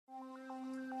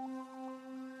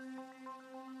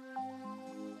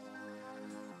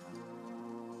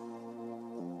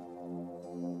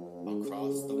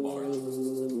Across the Margin.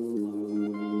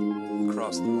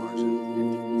 Across the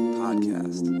Margin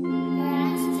podcast.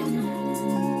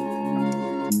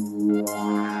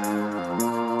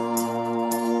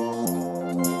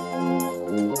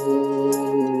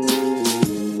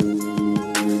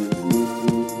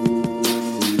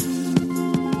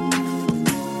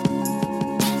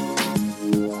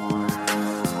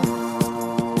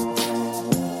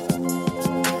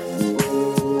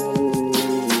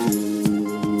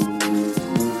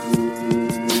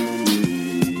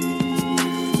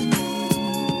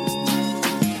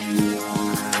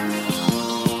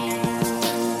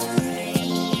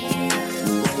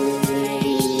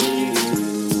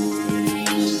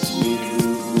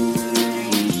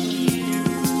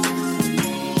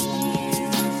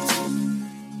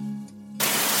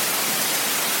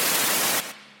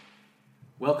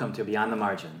 Welcome to Beyond the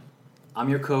Margin. I'm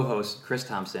your co-host, Chris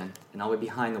Thompson, and I'll be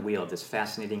behind the wheel of this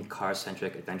fascinating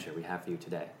car-centric adventure we have for you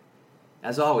today.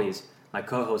 As always, my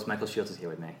co-host, Michael Shields, is here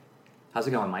with me. How's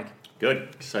it going, Mike? Good.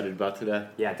 Excited about today.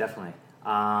 Yeah, definitely.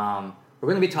 We're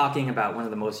going to be talking about one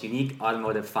of the most unique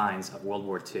automotive finds of World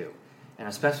War II, and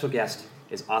our special guest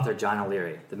is author John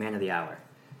O'Leary, the man of the hour.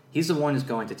 He's the one who's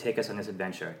going to take us on this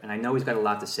adventure, and I know he's got a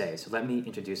lot to say, so let me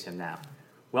introduce him now.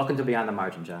 Welcome to Beyond the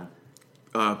Margin, John.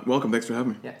 Welcome. Thanks for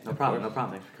having me. Yeah, no problem.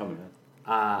 Thanks for coming,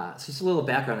 man. So just a little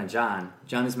background on John.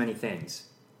 John is many things.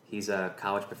 He's a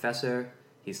college professor.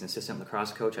 He's an assistant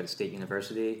lacrosse coach at a state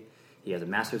university. He has a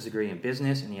master's degree in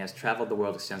business, and he has traveled the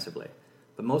world extensively.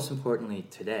 But most importantly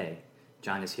today,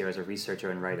 John is here as a researcher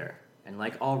and writer. And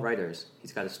like all writers,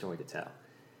 he's got a story to tell.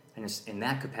 And it's in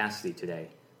that capacity today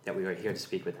that we are here to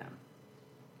speak with him.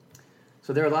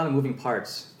 So there are a lot of moving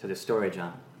parts to this story,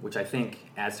 John, which I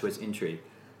think adds to its intrigue.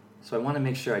 So I want to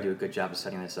make sure I do a good job of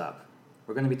setting this up.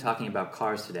 We're going to be talking about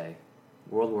cars today,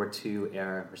 World War II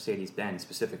era Mercedes-Benz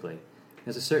specifically.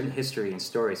 There's a certain history and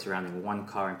story surrounding one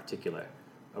car in particular,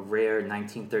 a rare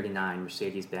 1939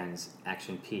 Mercedes-Benz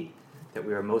Action P that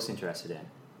we are most interested in.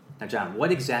 Now, John,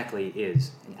 what exactly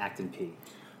is an Acton P?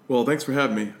 Well, thanks for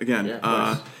having me again.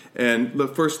 Yeah, and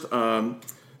look, first,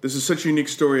 this is such a unique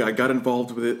story. I got involved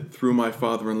with it through my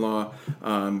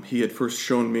father-in-law. He had first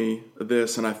shown me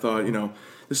this, and I thought,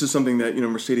 this is something that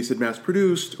Mercedes had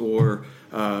mass-produced or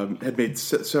had made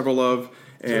several of.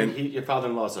 And so your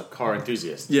father-in-law is a car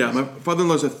enthusiast. Yeah, my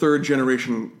father-in-law is a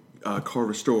third-generation car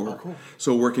restorer. Oh, cool.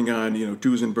 So working on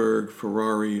Duesenberg,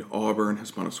 Ferrari, Auburn,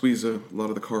 Hispano Suiza, a lot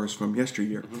of the cars from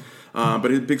yesteryear. Mm-hmm.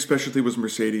 But his big specialty was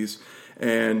Mercedes.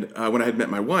 And when I had met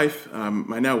my wife,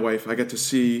 my now wife, I got to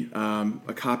see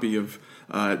a copy of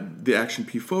the Action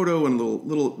P photo and a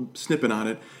little snippet on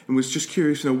it, and was just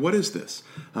curious, what is this?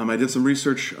 I did some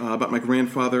research about my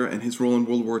grandfather and his role in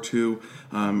World War II.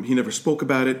 He never spoke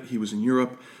about it. He was in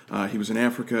Europe. He was in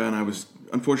Africa, and I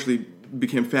unfortunately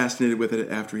became fascinated with it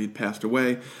after he'd passed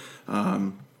away.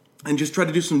 And just tried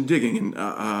to do some digging. And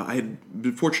I had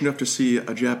been fortunate enough to see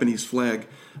a Japanese flag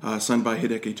signed by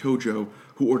Hideki Tojo,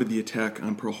 who ordered the attack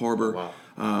on Pearl Harbor. Oh,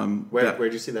 wow. Where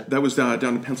did you see that? That was down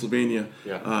in Pennsylvania.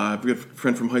 Yeah. I've got a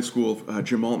friend from high school,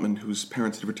 Jim Altman, whose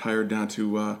parents had retired down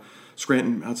to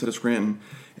Scranton, outside of Scranton.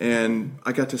 And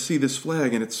I got to see this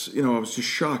flag, and it's, I was just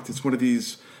shocked. It's one of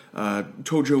these,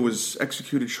 Tojo was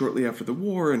executed shortly after the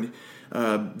war, and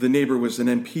the neighbor was an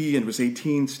MP and was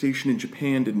 18, stationed in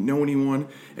Japan, didn't know anyone,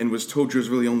 and was Tojo's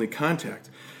really only contact.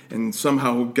 And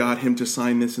somehow got him to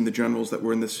sign this in the generals that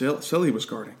were in the cell he was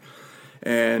guarding.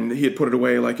 And he had put it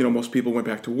away like, most people went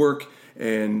back to work,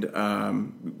 and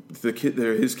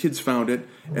his kids found it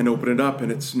and opened it up,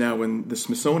 and it's now in the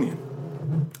Smithsonian.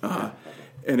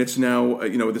 And it's now,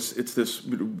 it's this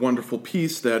wonderful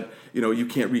piece that, you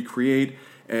can't recreate.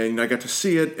 And I got to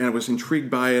see it, and I was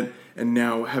intrigued by it. And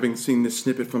now, having seen this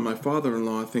snippet from my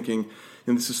father-in-law, thinking,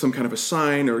 this is some kind of a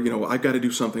sign, or, I've got to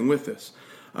do something with this.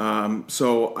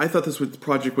 So I thought this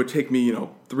project would take me,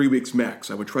 3 weeks max.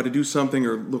 I would try to do something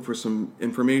or look for some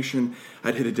information.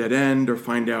 I'd hit a dead end or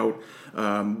find out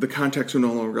the contacts are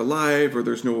no longer alive or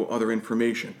there's no other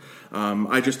information.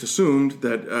 I just assumed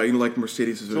that, like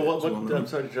Mercedes is well-known. I'm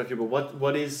sorry to interrupt you, but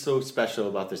what is so special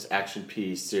about this Action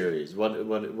P series? What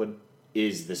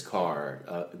is this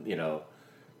car?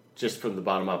 Just from the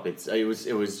bottom up, it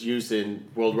was used in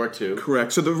World War II.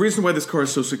 Correct. So the reason why this car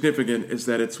is so significant is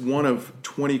that it's one of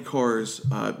 20 cars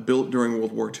built during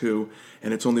World War II,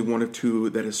 and it's only one of 2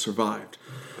 that has survived.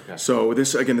 Okay. So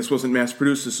this wasn't mass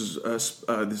produced. This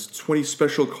is 20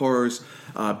 special cars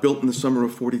built in the summer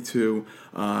of '42,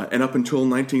 and up until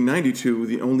 1992,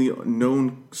 the only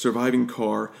known surviving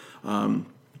car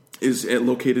is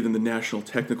located in the National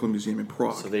Technical Museum in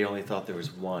Prague. So they only thought there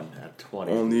was one at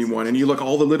 20. Only one. And you look,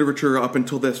 all the literature up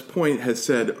until this point has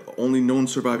said only known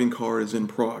surviving car is in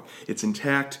Prague. It's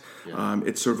intact. Yeah.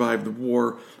 It survived the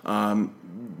war.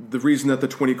 The reason that the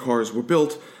 20 cars were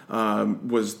built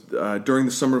was during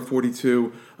the summer of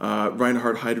 42,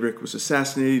 Reinhard Heydrich was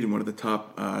assassinated, one of the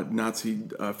top Nazi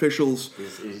officials.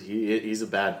 He's a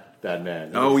bad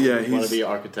man. Oh, yeah, He's one he's- of the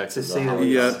architects of the Yeah.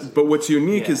 Holocaust. Yeah, but what's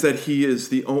unique Yeah. is that he is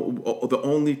the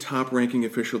only top-ranking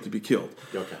official to be killed.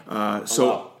 Okay.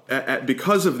 So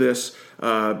because of this,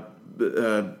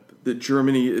 the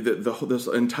Germany, this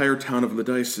entire town of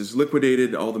Ladice is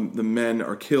liquidated. All the men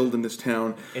are killed in this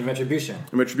town. In retribution.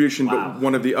 In retribution, Wow. but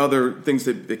one of the other things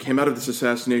that came out of this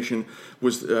assassination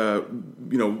was,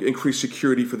 increased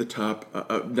security for the top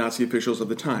Nazi officials of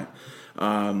the time.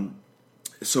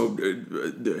 So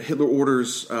Hitler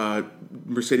orders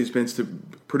Mercedes-Benz to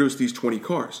produce these 20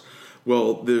 cars.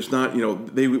 Well, there's not,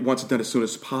 they want it done as soon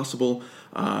as possible.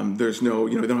 There's no,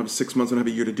 they don't have 6 months, they don't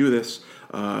have a year to do this.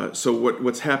 So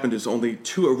what's happened is only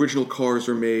 2 original cars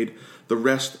are made. The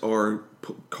rest are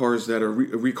cars that are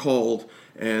recalled,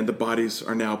 and the bodies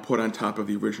are now put on top of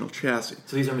the original chassis.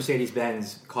 So these are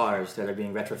Mercedes-Benz cars that are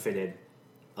being retrofitted,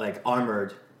 like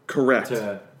armored. Correct.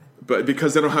 But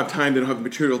because they don't have time, they don't have the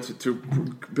material to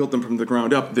build them from the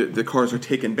ground up, the cars are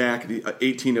taken back. The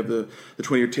 18 of the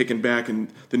 20 are taken back,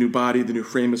 and the new body, the new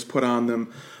frame is put on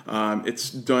them. It's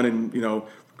done in,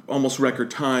 almost record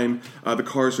time. The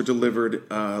cars are delivered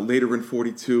later in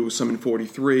 42, some in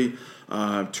 43,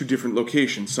 to different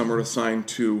locations. Some are assigned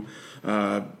to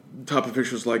top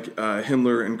officials like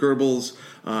Himmler and Goebbels.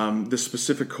 This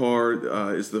specific car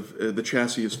is the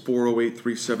chassis is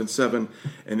 408377,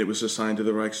 and it was assigned to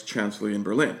the Reichschancellor in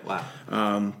Berlin.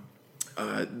 Wow.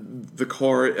 The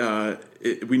car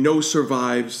we know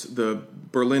survives the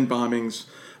Berlin bombings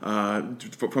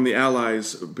from the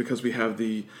Allies because we have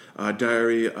the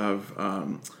diary of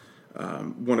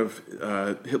one of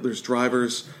Hitler's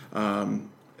drivers.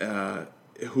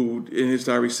 Who in his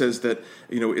diary says that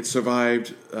it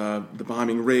survived the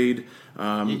bombing raid.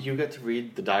 You got to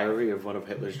read the diary of one of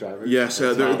Hitler's drivers? Yes,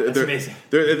 That's amazing.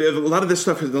 A lot of this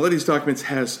stuff, a lot of these documents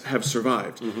have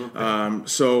survived.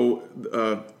 So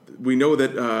we know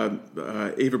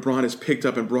that Eva Braun is picked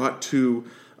up and brought to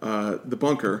the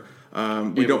bunker.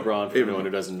 Eva Braun, for anyone who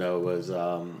doesn't know, was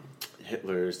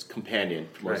Hitler's companion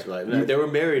for most of her life. They were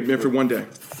married for one day.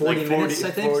 40 minutes,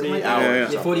 I think? 40 something like hours.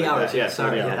 that. Yeah, 40 hours. Like that. Yeah, sorry.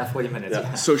 40 Yeah, hours. not 40 minutes.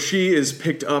 Yeah. So she is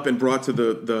picked up and brought to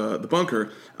the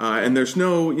bunker, and there's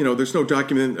no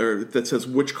document that says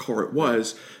which car it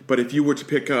was. But if you were to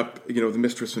pick up the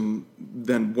mistress and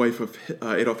then wife of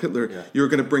Adolf Hitler, you're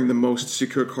going to bring the most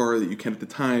secure car that you can at the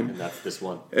time. And that's this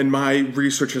one. And my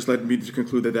research has led me to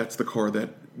conclude that that's the car that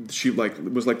she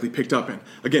was likely picked up in.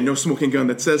 Again, no smoking gun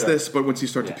that says this, but once you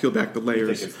start to peel back the I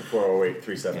layers, think it's the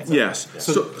 408-377. yes.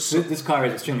 So this car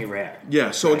is extremely rare.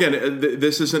 Yeah, so again,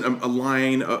 this isn't a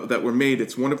line that were made.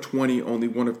 It's one of 20, only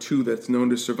one of 2 that's known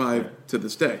to survive to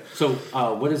this day. So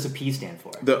what does the P stand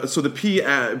for? So the P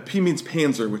means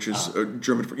Panzer, which is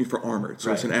German for armored.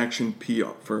 So it's an action P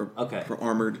for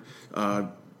armored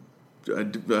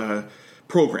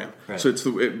program. Right. So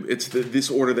it's this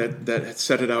order that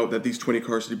set it out that these 20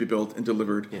 cars are to be built and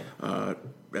delivered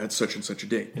at such and such a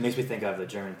date. It makes me think of the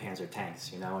German Panzer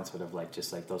tanks, and sort of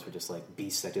those were just like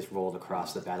beasts that just rolled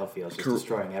across the battlefield, just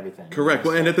destroying everything. Correct.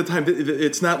 Well, and at the time,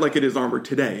 it's not like it is armored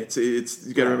today. It's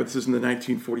you got to remember this is in the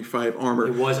 1945 armor.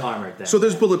 It was armored then. So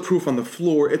there's bulletproof on the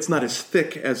floor. It's not as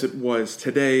thick as it was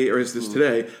today, or as this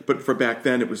today, but for back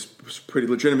then it was pretty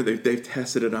legitimate. They've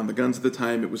tested it on the guns at the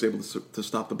time. It was able to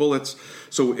stop the bullets.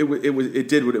 So it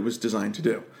did what it was designed to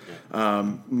do.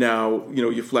 Now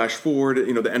you flash forward,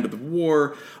 the end of the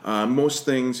war. Most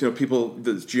things,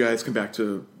 the GIs come back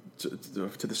to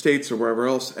the States or wherever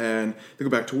else, and they go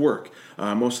back to work.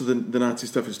 Most of the Nazi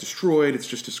stuff is destroyed. It's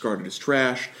just discarded as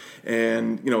trash,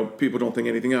 and people don't think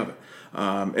anything of it.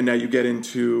 And now you get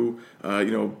into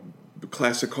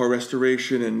classic car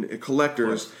restoration and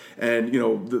collectors, and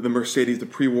the Mercedes, the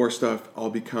pre-war stuff, all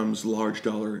becomes large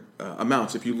dollar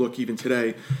amounts. If you look even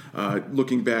today,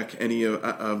 looking back, any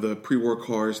of the pre-war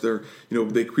cars,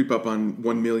 they creep up on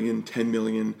 1 million, 10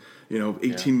 million,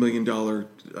 $18 million.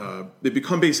 They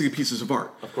become basically pieces of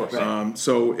art. Of course. Right.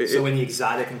 So in the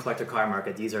exotic and collector car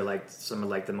market, these are like some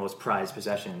of the most prized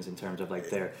possessions in terms of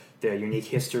their unique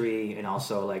history and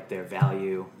also their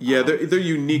value. Yeah, they're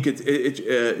unique.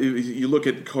 You look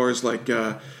at cars like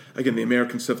again the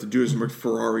American stuff. The Duesenberg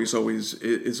Ferraris always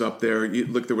is up there.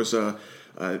 There was a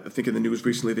I think in the news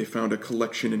recently they found a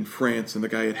collection in France, and the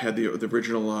guy had the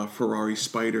original Ferrari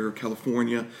Spider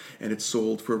California, and it's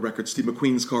sold for a record. Steve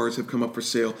McQueen's cars have come up for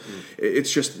sale.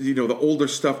 It's just, the older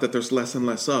stuff that there's less and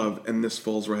less of, and this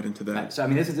falls right into that. So, I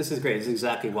mean, this is great. This is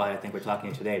exactly why I think we're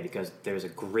talking today, because there's a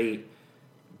great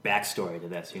backstory to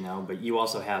this, but you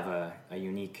also have a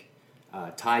unique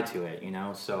tie to it,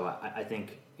 So I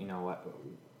think,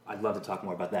 I'd love to talk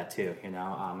more about that too,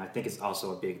 I think it's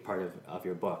also a big part of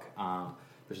your book,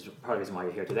 which is part of the reason why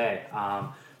you're here today.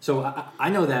 So I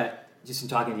know that just in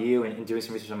talking to you and doing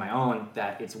some research on my own,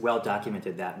 that it's well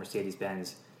documented that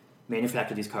Mercedes-Benz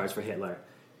manufactured these cars for Hitler,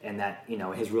 and that,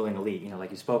 his ruling elite,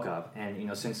 like you spoke of. And,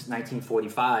 since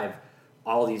 1945,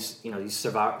 all these, these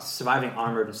surviving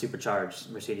armored and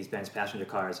supercharged Mercedes-Benz passenger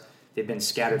cars, they've been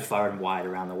scattered far and wide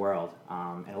around the world.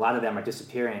 And a lot of them are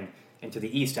disappearing into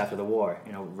the east after the war.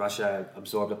 Russia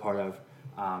absorbed a part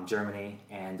of Germany.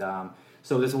 And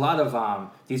so there's a lot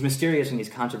of these mysterious and these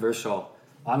controversial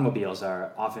automobiles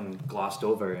are often glossed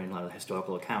over in a lot of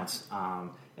historical accounts.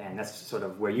 And that's sort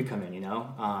of where you come in,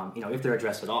 if they're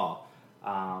addressed at all.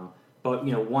 But,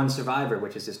 one survivor,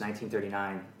 which is this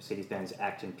 1939 Mercedes-Benz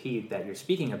Acton P that you're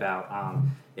speaking about,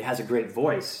 it has a great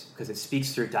voice because it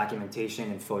speaks through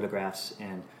documentation and photographs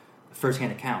and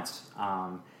firsthand accounts.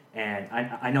 And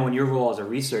I know in your role as a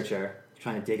researcher,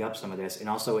 trying to dig up some of this, and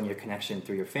also in your connection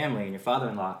through your family and your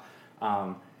father-in-law,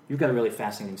 you've got a really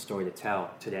fascinating story to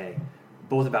tell today,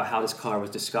 both about how this car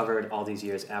was discovered all these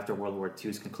years after World War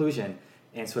II's conclusion,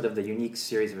 and sort of the unique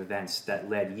series of events that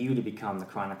led you to become the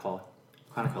chronicler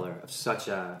of such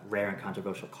a rare and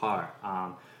controversial car.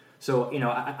 So,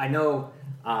 I know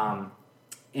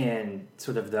in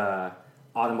sort of the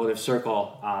automotive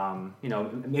circle,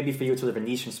 maybe for you it's sort of a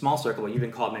niche and small circle, but you've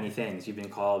been called many things. You've been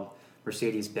called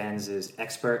Mercedes-Benz's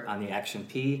expert on the Action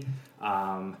P,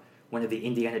 one of the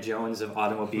Indiana Jones of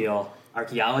automobile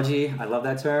archaeology. I love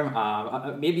that term.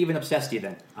 Maybe even obsessed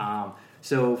even.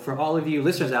 So for all of you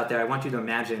listeners out there, I want you to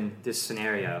imagine this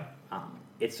scenario.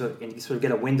 And you sort of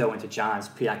get a window into John's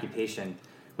preoccupation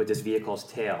with this vehicle's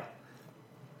tail.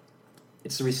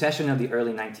 It's the recession of the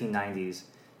early 1990s,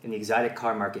 and the exotic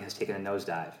car market has taken a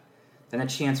nosedive. Then a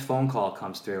chance phone call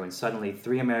comes through, and suddenly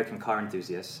 3 American car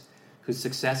enthusiasts, whose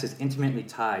success is intimately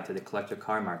tied to the collector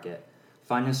car market,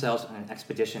 find themselves on an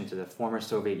expedition to the former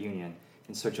Soviet Union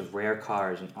in search of rare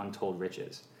cars and untold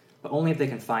riches, but only if they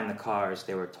can find the cars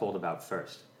they were told about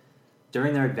first.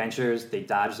 During their adventures, they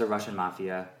dodge the Russian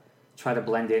mafia, try to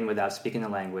blend in without speaking the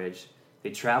language.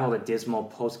 They travel a dismal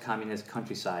post-communist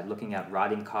countryside looking at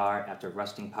rotting car after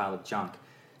rusting pile of junk,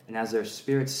 and as their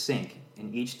spirits sink,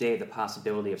 and each day the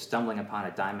possibility of stumbling upon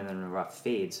a diamond in the rough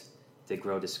fades, they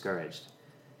grow discouraged.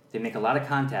 They make a lot of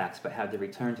contacts but have to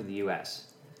return to the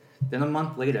U.S. Then a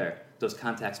month later, those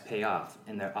contacts pay off,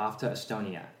 and they're off to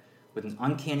Estonia with an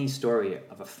uncanny story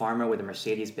of a farmer with a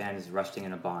Mercedes-Benz rusting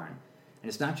in a barn. And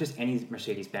it's not just any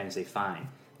Mercedes-Benz they find.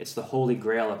 It's the holy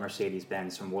grail of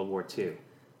Mercedes-Benz from World War II,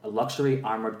 a luxury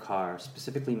armored car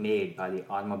specifically made by the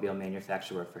automobile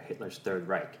manufacturer for Hitler's Third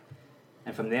Reich.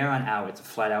 And from there on out, it's a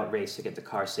flat-out race to get the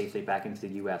car safely back into the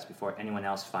U.S. before anyone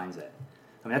else finds it.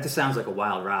 I mean, that just sounds like a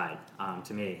wild ride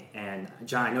to me. And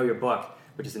John, I know your book,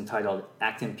 which is entitled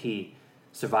Acton P,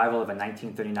 Survival of a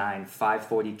 1939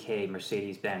 540K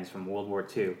Mercedes-Benz from World War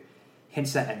II,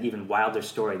 hints at an even wilder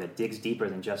story that digs deeper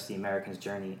than just the Americans'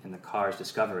 journey and the car's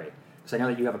discovery. Because I know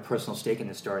that you have a personal stake in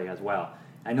this story as well.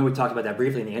 I know we talked about that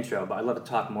briefly in the intro, but I'd love to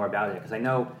talk more about it, because I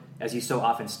know, as you so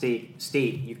often state,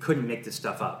 you couldn't make this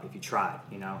stuff up if you tried,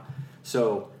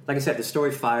 So, like I said, the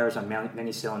story fires on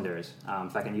many cylinders,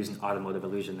 if I can use an automotive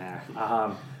illusion there.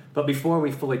 But before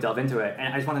we fully delve into it,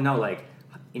 and I just want to know,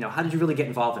 how did you really get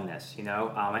involved in this?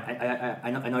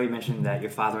 I know you mentioned that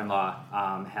your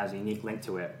father-in-law has a unique link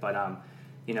to it, but can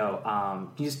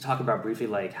you just talk about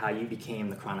briefly how you became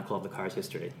the chronicle of the car's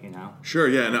history? Sure,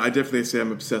 yeah, and I definitely say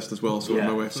I'm obsessed as well. So with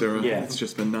my wife Sarah, it's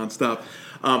just been nonstop.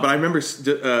 But I remember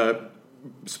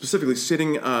specifically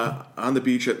sitting on the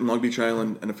beach at Long Beach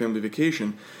Island on a family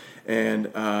vacation,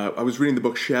 and I was reading the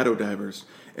book Shadow Divers.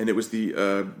 And it was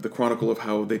the chronicle of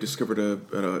how they discovered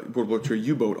a World War II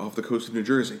U-boat off the coast of New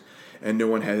Jersey. And no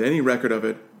one had any record of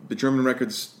it. The German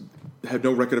records had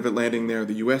no record of it landing there.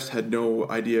 The U.S. had no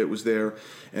idea it was there.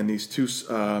 And these 2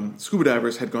 scuba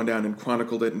divers had gone down and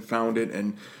chronicled it and found it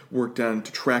and worked on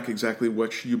to track exactly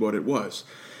which U-boat it was.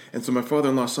 And so my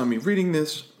father-in-law saw me reading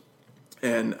this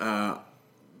and,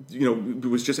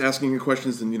 was just asking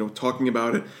questions and, talking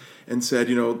about it. And said,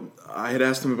 I had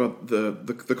asked him about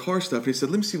the car stuff, and he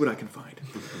said, let me see what I can find.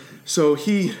 So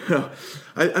he,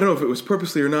 I don't know if it was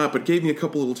purposely or not, but gave me a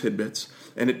couple little tidbits.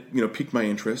 and it piqued my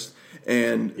interest.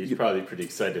 And He's probably pretty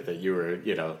excited that you were,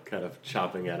 kind of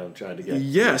chopping at him, trying to get.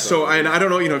 yeah. So I don't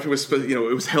know, if it was, it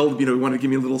was held, he wanted to give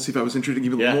me a little, see if I was interested,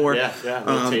 give me a little more. Yeah, a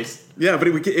little taste. Yeah, but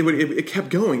it kept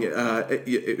going.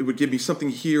 It would give me something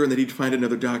here, and then he'd find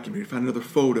another document, he'd find another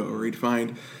photo, or he'd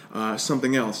find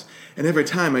something else. And every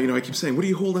time, I keep saying, "What are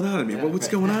you holding out at me? What's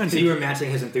going on So here?" you were matching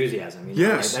his enthusiasm.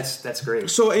 Yes, like, that's great.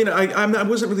 So I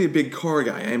wasn't really a big car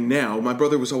guy. I am now. My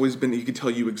brother was always been. He could tell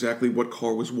you exactly what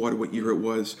car was what year it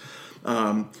was.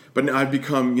 But now I've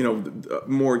become,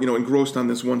 more, engrossed on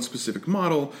this one specific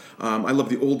model. I love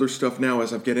the older stuff now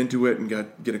as I get into it and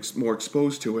get more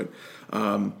exposed to it.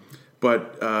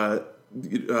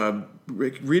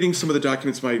 Reading some of the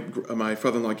documents my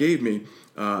father-in-law gave me,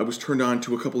 I was turned on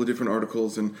to a couple of different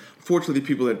articles, and unfortunately, the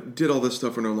people that did all this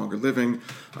stuff are no longer living.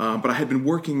 But I had been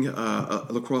working a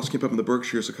lacrosse camp up in the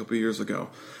Berkshires a couple of years ago,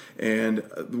 and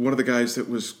one of the guys that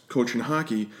was coaching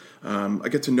hockey, I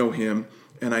get to know him,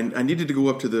 and I needed to go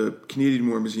up to the Canadian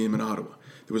War Museum in Ottawa.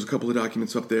 There was a couple of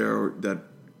documents up there that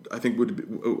I think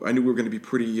I knew were going to be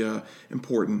pretty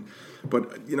important.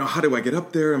 But how do I get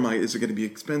up there? Is it going to be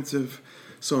expensive?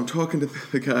 So I'm talking to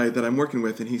the guy that I'm working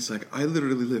with, and he's like, "I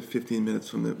literally live 15 minutes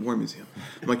from the War Museum."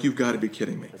 I'm like, "You've got to be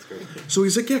kidding me!" That's great. So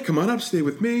he's like, "Yeah, come on up, stay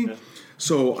with me." Yeah.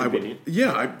 So I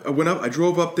went up. I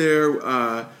drove up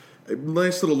there.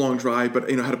 Nice little long drive, but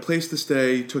had a place to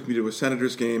stay. Took me to a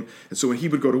Senators game, and so when he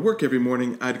would go to work every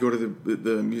morning, I'd go to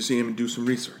the museum and do some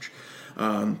research.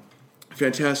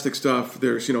 Fantastic stuff.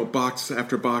 There's box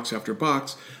after box after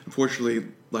box. Unfortunately,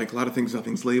 like a lot of things,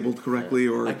 nothing's labeled correctly.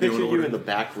 Or I picture you in the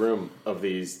back room of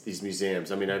these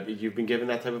museums. I mean, you've been given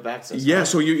that type of access. Yeah,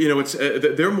 so it's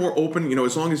they're more open.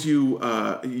 As long as you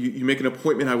make an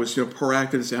appointment. I was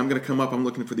proactive to say I'm going to come up. I'm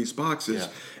looking for these boxes,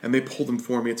 and they pull them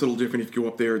for me. It's a little different if you go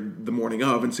up there the morning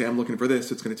of and say I'm looking for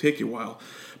this. It's going to take you a while,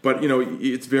 but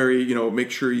it's very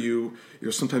make sure you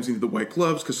sometimes you need the white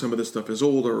gloves because some of this stuff is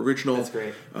old or original. That's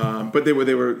great. But they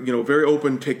were very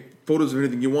open. Take photos of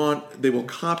anything you want. They will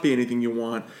copy anything you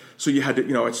want. So you had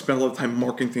to, I spent a lot of time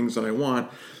marking things that I want.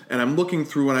 And I'm looking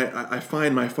through and I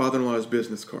find my father-in-law's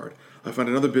business card. I find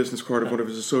another business card of one of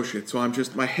his associates. So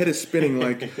my head is spinning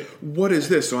like, what is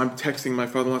this? So I'm texting my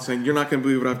father-in-law saying, "You're not going to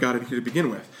believe what I've got in here to begin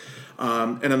with."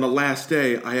 And on the last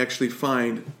day, I actually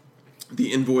find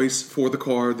the invoice for the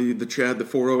car, the CHAD, the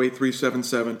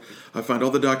 408377. I find all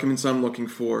the documents I'm looking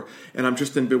for, and I'm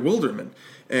just in bewilderment.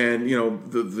 And,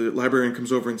 the librarian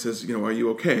comes over and says, "Are you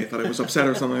okay?" I thought I was upset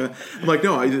or something like that. I'm like,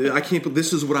 "No, I can't, but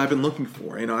this is what I've been looking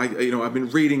for." I've been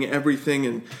reading everything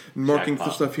and marking the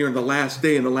stuff here. And the last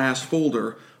day, in the last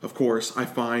folder, of course, I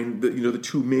find that, the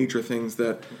two major things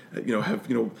that, have,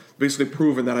 basically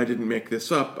proven that I didn't make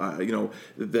this up,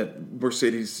 that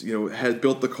Mercedes, had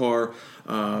built the car,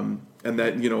 and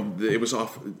that, it was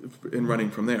off and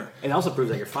running from there. It also proves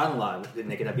that your father-in-law didn't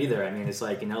make it up either. I mean, it's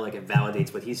like, it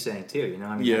validates what he's saying too,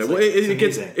 Yeah, well,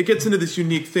 it gets into this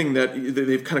unique thing that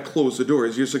they've kind of closed the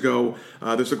doors. Years ago,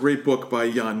 there's a great book by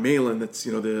Jan Malin that's,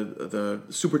 the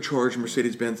supercharged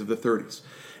Mercedes-Benz of the 30s.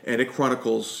 And it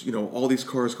chronicles, all these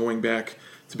cars going back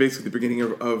to basically the beginning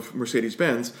of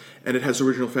Mercedes-Benz, and it has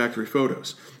original factory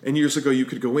photos. And years ago, you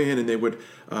could go in and they would,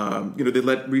 they'd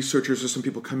let researchers or some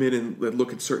people come in and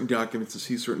look at certain documents to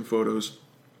see certain photos.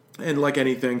 And like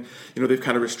anything, they've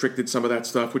kind of restricted some of that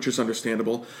stuff, which is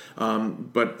understandable.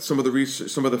 But some of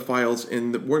the files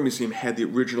in the War Museum had the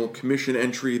original commission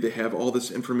entry. They have all this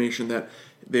information that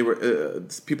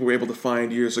people were able to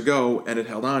find years ago, and it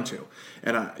held on to.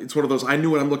 And it's one of those, I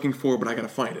knew what I'm looking for, but I got to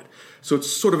find it. So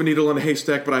it's sort of a needle in a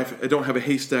haystack, but I don't have a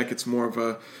haystack. It's more of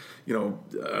a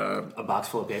a box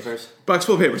full of papers. Box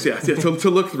full of papers, yeah, to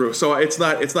look through. So it's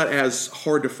not as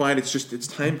hard to find. It's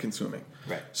time consuming.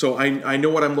 Right. So I know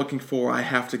what I'm looking for. I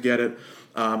have to get it.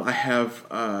 I have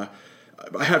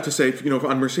to say,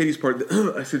 on Mercedes' part,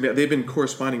 excuse me, I've been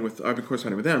corresponding with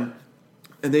them,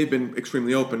 and they've been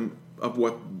extremely open of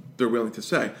what they're willing to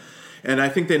say. And I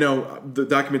think they know the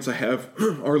documents I have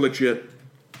are legit,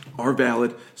 are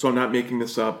valid, so I'm not making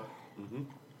this up. Mm-hmm.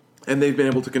 And they've been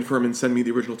able to confirm and send me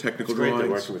the original technical drawings. They're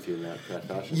working with you in that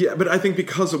fashion. Yeah, but I think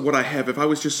because of what I have, if I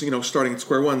was just starting at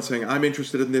square one, saying I'm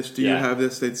interested in this, do you have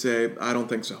this? They'd say I don't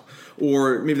think so,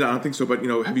 or maybe not I don't think so, but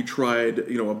have you tried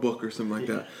a book or something like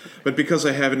that? But because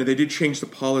I haven't, and they did change the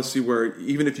policy where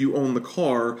even if you own the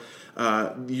car,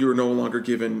 you're no longer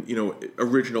given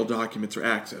original documents or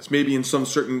access. Maybe in some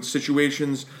certain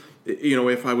situations.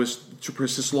 If I was to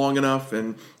persist long enough,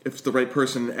 and if the right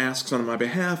person asks on my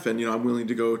behalf, and I'm willing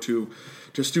to go to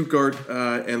Stuttgart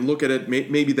and look at it,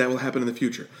 maybe that will happen in the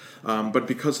future. But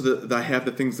because I have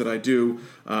the things that I do,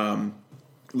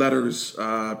 letters,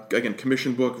 again,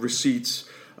 commission book, receipts,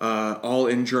 all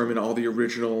in German, all the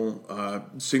original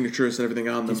signatures and everything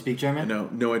on them. Do you speak German?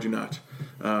 No, I do not.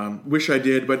 Wish I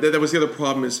did, but that was the other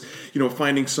problem is,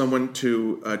 finding someone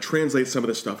to translate some of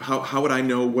this stuff. How would I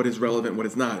know what is relevant, what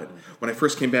is not? When I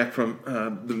first came back from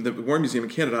the War Museum in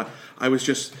Canada, I was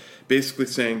just basically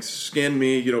saying, scan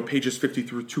me, pages 50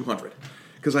 through 200.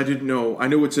 Because I didn't know. I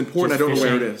knew it's important. Just I don't know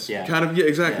where it fishing. is. Yeah. Kind of, yeah,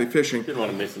 exactly, Yeah. fishing. Didn't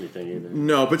want to miss anything either.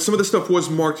 No, but some of the stuff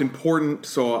was marked important,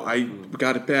 so I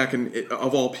got it back. And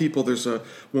of all people, there's a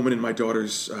woman in my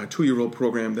daughter's 2-year-old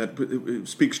program that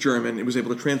speaks German and was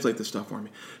able to translate this stuff for me.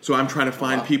 So I'm trying to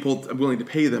find people willing to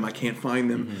pay them. I can't find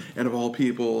them. Mm-hmm. And of all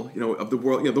people, of the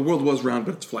world, the world was round,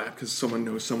 but it's flat because someone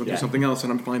knows someone do Yeah. something else,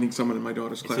 and I'm finding someone in my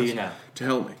daughter's class you know. to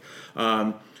help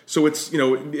me. So it's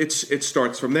it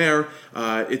starts from there.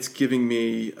 It's giving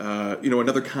me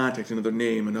another contact, another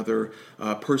name, another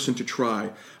person to try.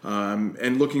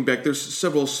 And looking back, there's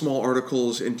several small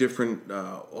articles in different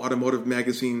automotive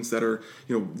magazines that are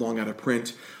long out of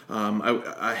print.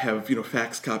 I have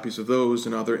fax copies of those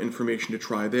and other information to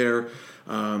try there.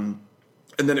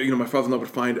 And then, my father-in-law would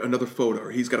find another photo,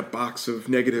 or he's got a box of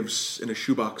negatives in a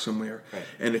shoebox somewhere, right.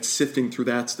 and it's sifting through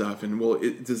that stuff. And,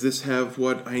 does this have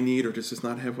what I need, or does this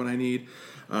not have what I need?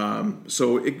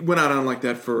 So it went on like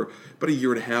that for about a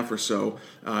year and a half or so,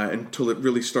 until it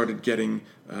really started getting,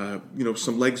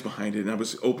 some legs behind it, and I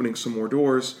was opening some more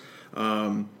doors,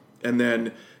 and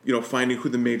then, finding who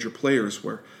the major players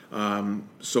were.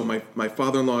 So my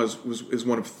father-in-law is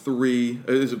one of three,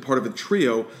 is a part of a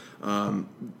trio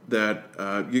that,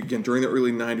 again, during the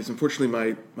early 90s,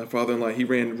 unfortunately, my father-in-law, he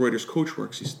ran Reuters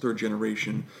Coachworks. He's third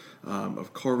generation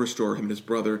of car restorer. Him and his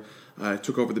brother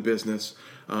took over the business,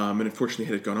 and unfortunately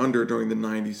had it gone under during the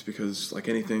 90s because, like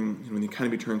anything, when the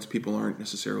economy turns, people aren't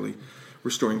necessarily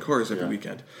restoring cars every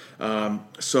weekend.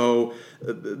 So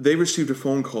they received a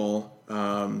phone call,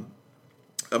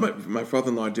 my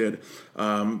father-in-law did,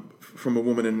 from a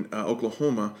woman in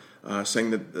Oklahoma,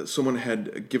 saying that someone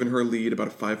had given her a lead about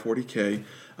a 540K,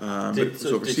 but it was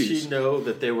overseas. Did she know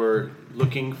that they were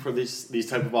looking for these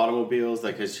type of automobiles?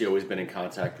 Like, has she always been in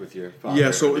contact with your father?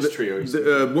 Yeah, so this trio?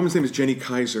 the woman's name is Jenny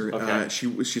Kaiser. Okay.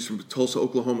 She's from Tulsa,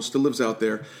 Oklahoma, still lives out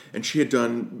there, and she had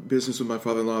done business with my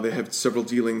father-in-law. They have several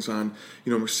dealings on,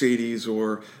 Mercedes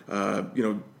or,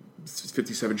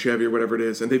 57 Chevy or whatever it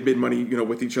is, and they've made money,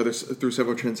 with each other through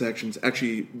several transactions,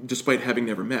 actually, despite having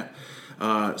never met.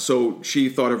 So she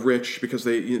thought of Rich because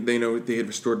they know they had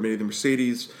restored many of the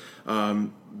Mercedes.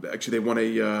 Actually, they won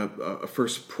a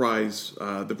first prize.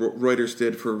 The Reuters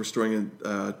did for restoring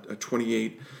a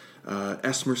 28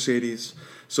 S Mercedes.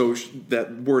 So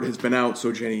that word has been out.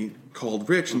 So Jenny called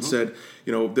Rich and said,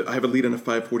 I have a lead on a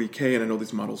 540K, and I know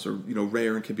these models are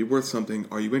rare and can be worth something.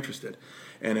 Are you interested?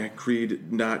 And I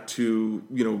agreed not to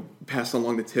pass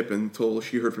along the tip until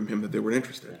she heard from him that they were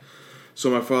interested.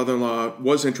 So my father-in-law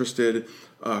was interested.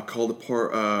 Called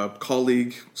a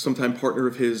colleague, sometime partner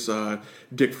of his,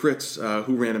 Dick Fritz,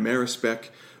 who ran Amerispec,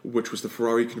 which was the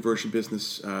Ferrari conversion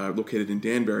business located in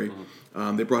Danbury.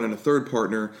 They brought in a third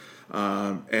partner,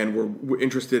 and were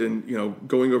interested in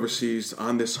going overseas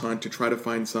on this hunt to try to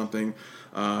find something,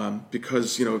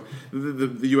 because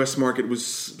the U.S. market was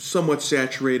somewhat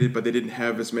saturated, but they didn't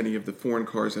have as many of the foreign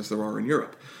cars as there are in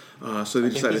Europe. So they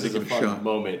decided to give it a shot.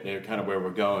 Moment, kind of where we're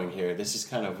going here. This is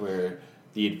kind of where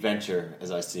the adventure, as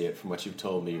I see it, from what you've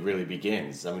told me, really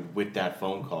begins. I mean, with that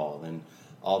phone call, and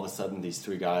all of a sudden, these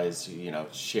three guys,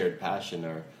 shared passion,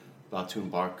 are about to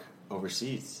embark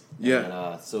overseas.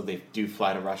 Yeah. And, so they do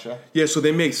fly to Russia. Yeah. So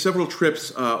they make several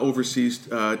trips overseas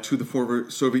to the former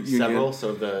Soviet Union. Several.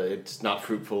 So it's not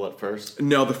fruitful at first.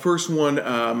 No, the first one,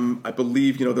 I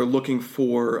believe, they're looking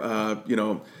for,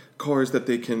 cars that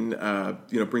they can,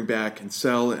 bring back and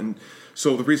sell. And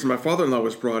so the reason my father-in-law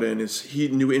was brought in is he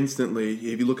knew instantly,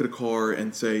 if you look at a car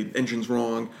and say engine's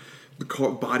wrong, the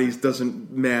car bodies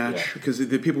doesn't match, because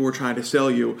the people were trying to sell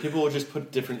you. People will just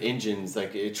put different engines,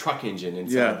 like a truck engine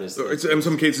inside this. It's, in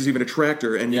some cases even a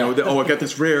tractor, and I got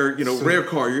this rare, rare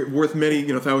car, you're worth many,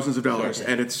 thousands of dollars,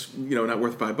 and it's, not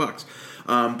worth $5.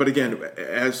 But again,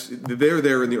 as they're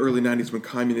there in the early 90s when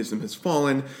communism has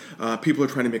fallen, people are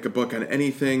trying to make a buck on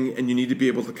anything, and you need to be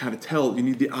able to kind of tell, you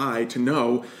need the eye to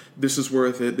know this is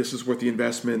worth it, this is worth the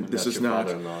investment, And this that's is your not.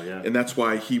 father-in-law, yeah. And that's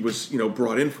why he was,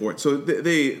 brought in for it. So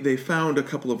they found a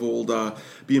couple of old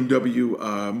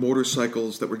BMW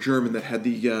motorcycles that were German that had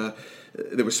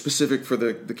that was specific for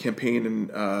the campaign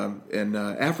in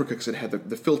Africa, because it had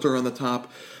the filter on the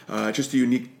top, just a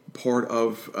unique part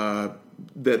of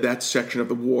that section of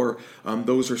the war.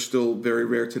 Those are still very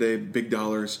rare today, big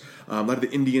dollars. A lot of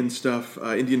the Indian stuff,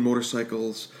 Indian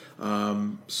motorcycles.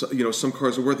 Some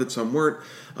cars were worth it, some weren't.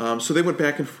 So they went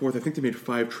back and forth. I think they made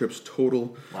 5 trips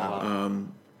total. Wow.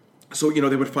 So,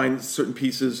 they would find certain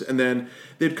pieces, and then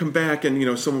they'd come back,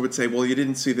 and, someone would say, well, you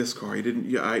didn't see this car.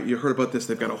 You heard about this.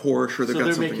 They've got a Porsche, or they've got something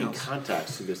else. So they're making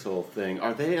contacts through this whole thing.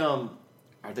 Are they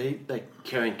like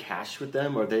carrying cash with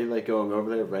them? Or are they like going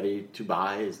over there ready to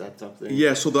buy? Is that something?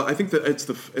 Yeah, so I think that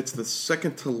it's the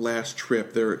second to last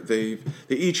trip. They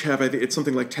each have, I think it's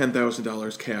something like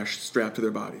 $10,000 cash strapped to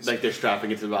their bodies. Like they're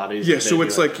strapping it to the bodies. Yeah, so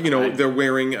it's like they're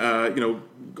wearing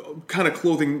kind of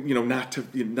clothing, not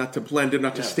to blend in,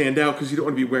 not to stand out, because you don't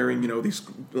want to be wearing these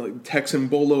like Texan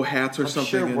bolo hats or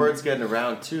something. I'm sure word's getting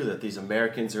around too that these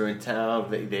Americans are in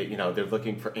town. They're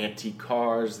looking for antique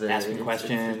cars. They're asking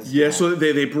questions. Yeah, so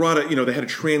they brought they had a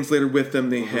translator with them.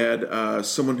 They had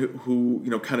someone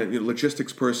who kind of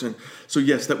logistics person. So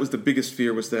yes, that was the biggest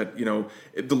fear, was that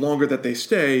the longer that they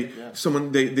stay,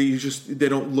 someone they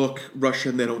don't look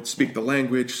Russian, they don't speak the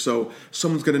language, so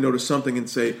someone's going to notice something and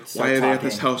say, why are they at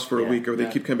this house for a week, or they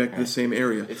keep coming back to the same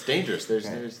area? It's dangerous. There's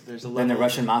a level. Then the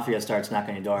Russian mafia starts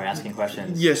knocking on your door, asking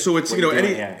questions. Yeah, so it's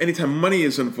anytime money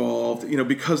is involved,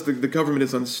 because the government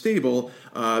is unstable,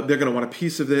 they're going to want a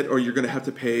piece of it, or you're going to have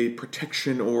to pay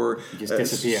protection or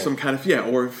some kind of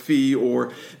or a fee.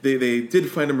 Or they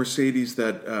did find a Mercedes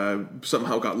that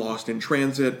somehow got lost in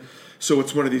transit. So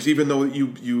it's one of these, even though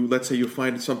you let's say you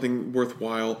find something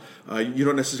worthwhile, you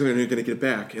don't necessarily know you're going to get it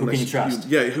back. Who can you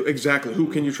trust? Exactly. Who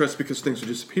can you trust, because things are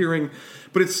disappearing?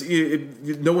 But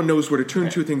no one knows where to turn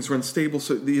to. Things are unstable,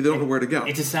 so you don't know where to go.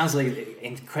 It just sounds like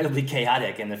incredibly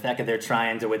chaotic, and the fact that they're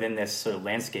trying to, within this sort of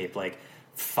landscape, like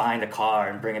find a car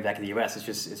and bring it back to the U.S.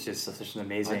 It's just such an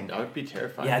amazing. I would be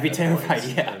terrified. Yeah, I'd be terrified.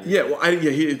 Yeah. Well,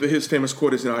 his famous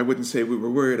quote is, I wouldn't say we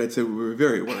were worried. I'd say we were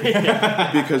very worried,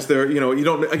 because they're, you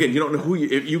don't know who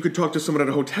if you could talk to someone at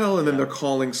a hotel and then they're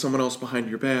calling someone else behind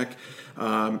your back,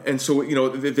 and so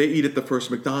they eat at the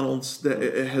first McDonald's that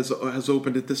has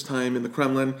opened at this time in the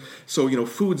Kremlin. So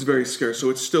food's very scarce. So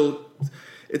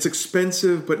it's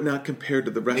expensive, but not compared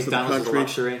to the rest McDonald's of the country.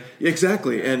 Is a luxury.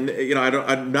 Exactly, and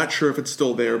I'm not sure if it's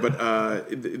still there, but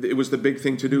it was the big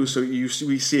thing to do. So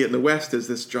we see it in the West as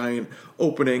this giant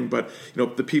opening, but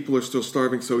the people are still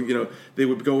starving. So they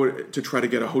would go to try to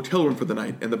get a hotel room for the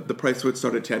night, and the price would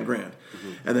start at $10,000,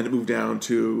 and then it moved down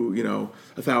to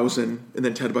 $1,000, and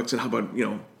then $10, and how about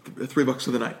 $3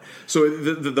 for the night? So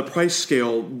the price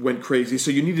scale went crazy. So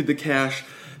you needed the cash.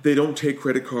 They don't take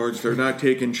credit cards. They're not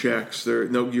taking checks. The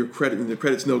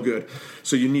credit's no good.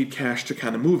 So you need cash to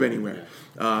kind of move anywhere.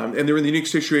 And they're in the unique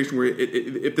situation where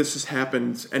if this has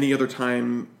happened any other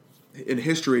time in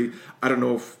history, I don't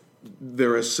know if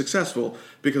they're as successful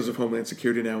because of Homeland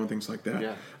Security now and things like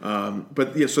that.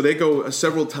 So they go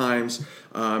several times,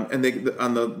 and they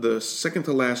on the second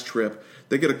to last trip,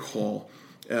 they get a call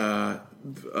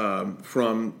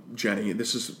from Jenny.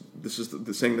 This is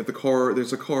the saying that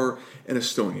there's a car in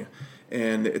Estonia,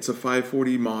 and it's a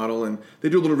 540 model, and they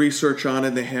do a little research on it.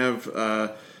 And they have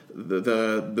the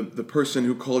person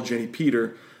who called Jenny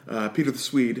Peter the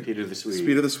Swede,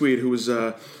 who was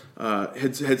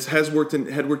had worked in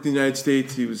the United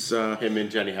States. He was him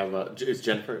and Jenny have is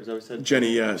Jennifer, is that what you said?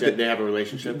 Jenny, they have a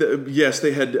relationship. Yes,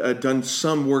 they had done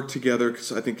some work together,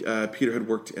 because I think Peter had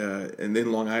worked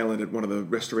in Long Island at one of the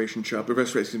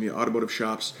automotive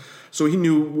shops. So he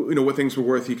knew what things were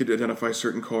worth. He could identify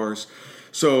certain cars.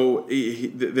 So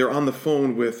they're on the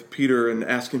phone with Peter and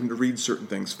asking him to read certain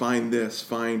things. Find this.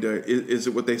 Find is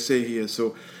it what they say he is?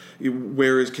 So.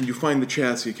 Can you find the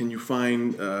chassis? Can you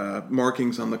find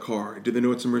markings on the car? Do they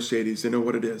know it's a Mercedes? They know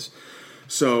what it is.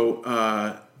 So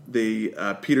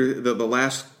Peter, the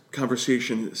last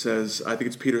conversation says, I think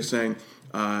it's Peter saying,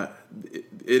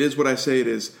 it is what I say it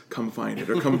is. Come find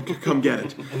it, or come get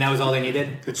it. And that was all they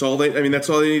needed. That's all they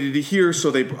needed to hear.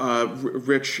 So they,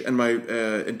 Rich and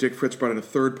and Dick Fritz brought in a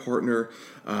third partner,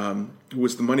 who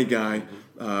was the money guy,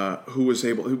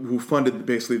 who funded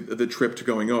basically the trip to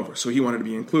going over. So he wanted to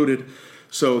be included.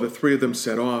 So the three of them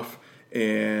set off,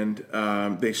 and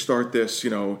they start this,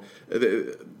 trip to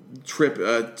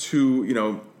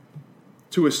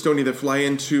Estonia. They fly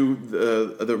into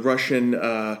the Russian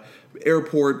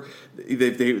airport.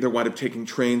 They're wind up taking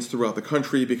trains throughout the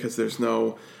country, because there's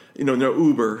no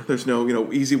Uber. There's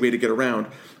no easy way to get around.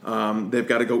 They've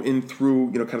got to go in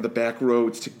through kind of the back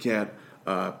roads to get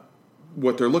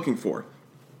what they're looking for.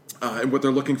 And what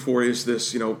they're looking for is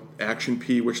this, Action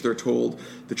P, which they're told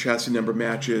the chassis number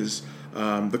matches.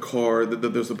 The car,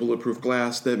 there's a bulletproof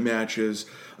glass that matches.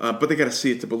 But they got to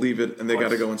see it to believe it, and they got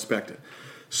to go inspect it.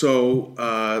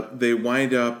 So they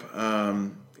wind up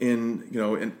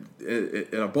in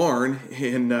a barn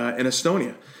in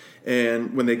Estonia,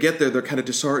 and when they get there, they're kind of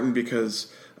disheartened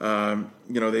because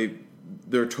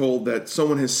they're told that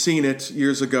someone has seen it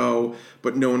years ago,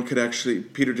 but no one could actually.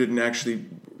 Peter didn't actually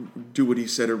do what he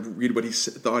said or read what he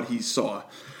thought he saw.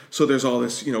 So there's all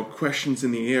this, questions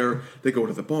in the air. They go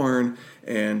to the barn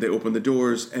and they open the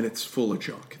doors, and it's full of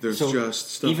junk. There's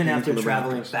just stuff. Even after from the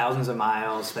traveling rafters. thousands of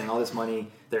miles, spending all this money,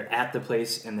 they're at the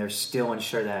place and they're still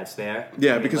unsure that it's there.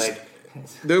 Yeah, because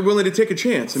they're willing to take a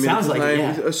chance. Sounds at the like it,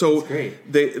 time, yeah. So That's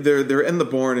great. they're in the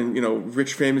barn, and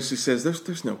Rich famously says,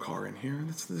 "There's no car in here.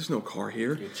 There's no car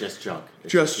here. It's just junk. It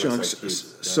Just looks junk." like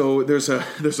he's- So there's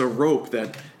a rope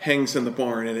that hangs in the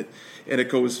barn, and it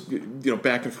goes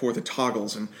back and forth. It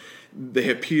toggles, and they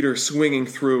have Peter swinging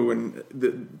through. And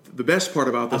the best part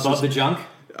about this above is the junk,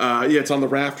 it's on the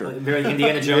rafter. very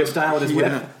Indiana Jones style with his whip.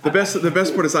 Yeah, the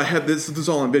best part is I have this is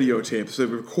all on videotape. So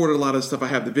we recorded a lot of stuff. I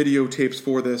have the videotapes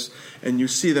for this, and you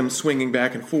see them swinging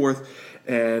back and forth.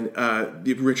 And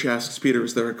Rich asks Peter,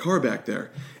 "Is there a car back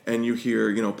there?" And you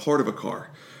hear, part of a car.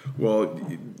 Well,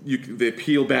 they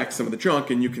peel back some of the junk,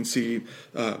 and you can see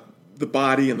the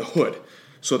body and the hood.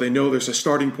 So they know there's a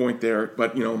starting point there,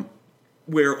 but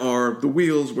where are the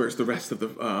wheels? Where's the rest of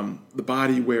the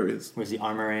body? Where's the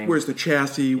armoring? Where's the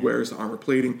chassis? Where's the armor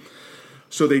plating?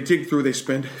 So they dig through. They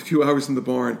spend a few hours in the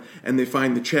barn, and they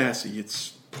find the chassis. It's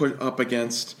put up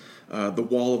against the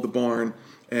wall of the barn,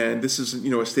 and this is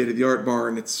a state of the art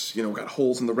barn. It's got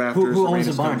holes in the rafters. Who rain owns the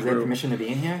has come barn? Do they have through. permission to be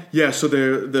in here? Yeah, so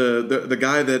the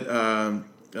guy that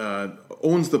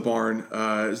owns the barn,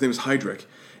 his name is Heydrich,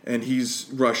 and he's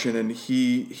Russian, and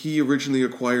he originally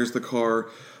acquires the car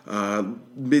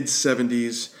mid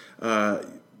 70s.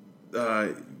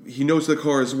 He knows the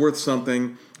car is worth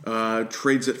something,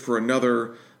 trades it for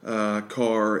another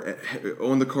car,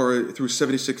 owned the car through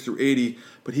 76 through 80,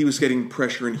 but he was getting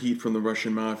pressure and heat from the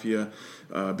Russian mafia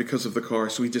because of the car,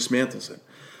 so he dismantles it.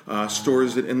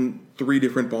 Stores it in 3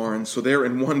 different barns. So they're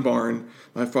in one barn.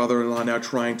 My father-in-law now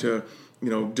trying to,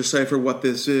 decipher what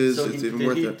this is. So It's even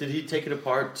worth it. did he take it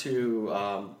apart to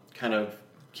kind of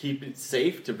keep it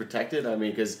safe, to protect it? I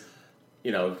mean, because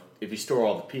if you store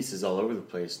all the pieces all over the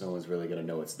place, no one's really going to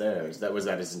know it's there. Was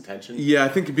that his intention? Yeah, I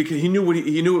think because he knew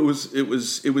it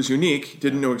was unique.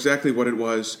 Didn't know exactly what it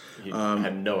was. He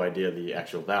had no idea the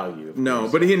actual value. Of No,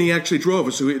 course. but he actually drove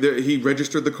it. So he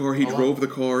registered the car. He drove the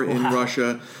car in Wow.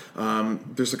 Russia.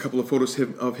 There's a couple of photos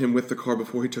of him with the car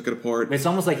before he took it apart. It's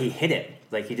almost like he hid it.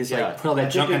 Like he just put all I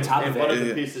that junk think on top of in one of it.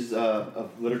 the pieces of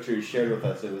literature you shared with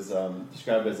us, it was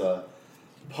described as a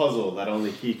puzzle that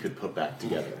only he could put back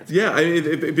together. Yeah,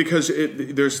 because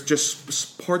there's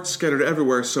just parts scattered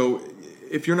everywhere. So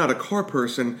if you're not a car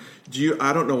person,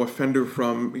 I don't know a fender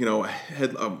from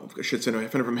I should say no, a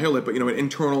fender from headlight, but an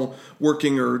internal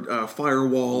working or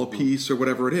firewall piece or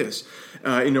whatever it is.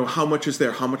 How much is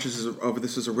there? How much of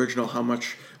this is original? How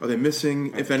much are they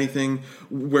missing, if anything?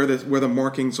 Where the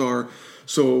markings are.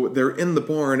 So they're in the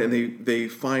barn and they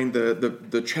find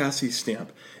the chassis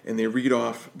stamp. And they read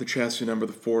off the chassis number,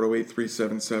 the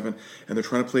 408377, and they're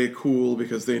trying to play it cool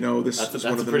because they know this is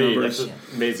one of the numbers. That's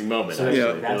an amazing moment. So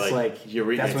actually. that's They're like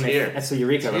Eureka, that's it's when here. that's the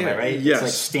Eureka moment, right? Yes. It's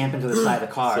like stamped into the side of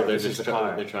the car. So they're This is just the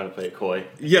car. they're trying to play it coy.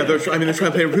 Yeah, they're trying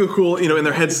to play it real cool. In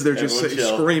their heads, they're just Everyone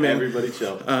chill. screaming. Everybody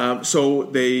chill. So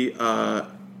they're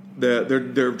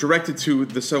directed to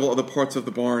the several other parts of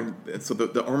the barn. And so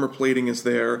the armor plating is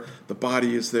there, the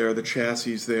body is there, the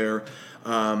chassis is there.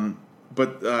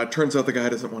 But turns out the guy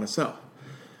doesn't want to sell.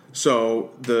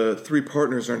 So the 3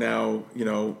 partners are now,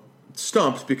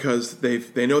 stumped because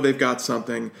they know they've got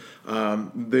something.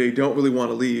 They don't really want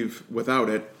to leave without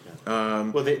it.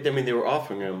 Well, they were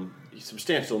offering him a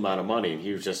substantial amount of money, and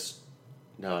he was just,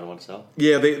 no, I don't want to sell.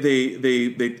 Yeah,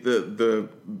 the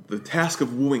task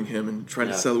of wooing him and trying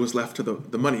to sell it was left to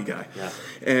the money guy. Yeah.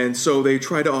 And so they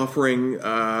tried offering,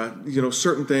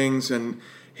 certain things, and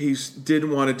he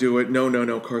didn't want to do it.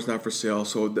 No, car's not for sale.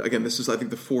 So again, this is, I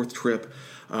think, the 4th trip.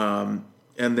 And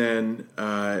then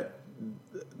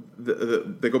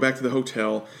they go back to the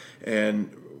hotel,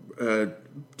 and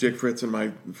Dick Fritz and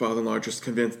my father-in-law are just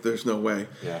convinced there's no way.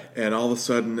 Yeah. And all of a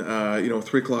sudden,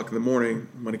 3 o'clock in the morning,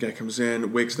 money guy comes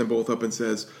in, wakes them both up and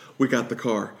says, "We got the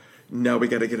car. Now we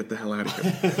got to get it the hell out of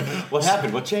here." What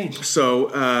happened? What changed? So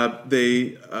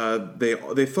they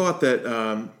thought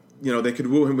that they could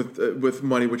woo him with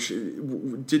money, which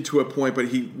did to a point, but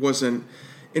he wasn't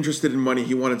interested in money.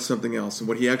 He wanted something else, and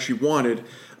what he actually wanted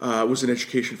was an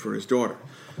education for his daughter.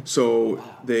 So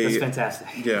That's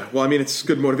fantastic. Yeah, well, I mean, it's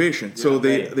good motivation. So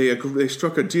right. they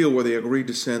struck a deal where they agreed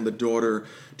to send the daughter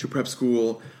to prep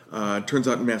school. Turns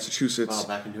out in Massachusetts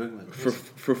back in New England.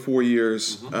 for 4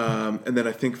 years, and then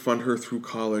I think fund her through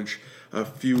college,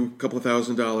 couple of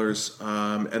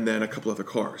 $1,000s, and then a couple other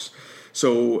cars.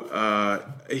 So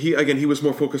he was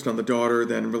more focused on the daughter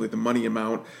than really the money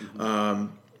amount. Sounds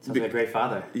like a great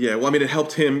father. Yeah, well, I mean, it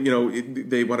helped him.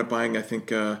 They wound up buying, I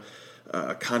think, a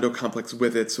condo complex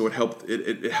with it, so it helped.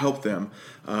 It helped them,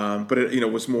 but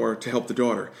it was more to help the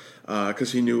daughter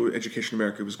because he knew education in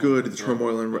America was good. The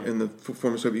turmoil in the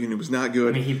former Soviet Union was not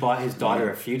good. I mean, he bought his daughter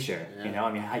a future.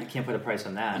 I mean, you can't put a price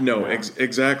on that. No,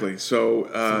 exactly. So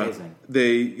amazing.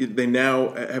 They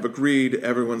now have agreed.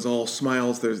 Everyone's all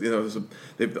smiles.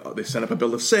 They sent up a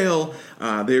bill of sale.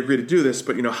 They agree to do this,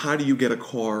 but how do you get a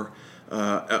car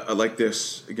like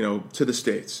this, to the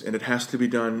States? And it has to be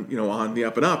done, on the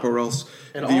up and up, or else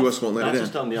the U.S. won't let it in. Not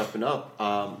just on the up and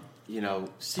up,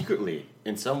 secretly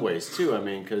in some ways too. I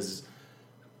mean, because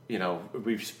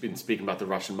we've been speaking about the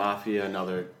Russian mafia and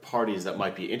other parties that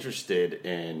might be interested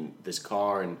in this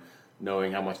car, and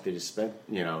knowing how much they just spent,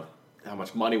 how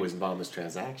much money was involved in this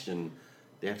transaction.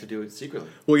 They have to do it secretly.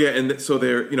 Well, yeah, and so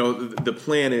they're, the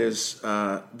plan is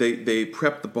they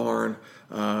prep the barn.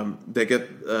 They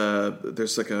get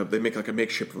they make like a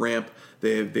makeshift ramp.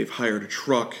 They've hired a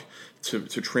truck to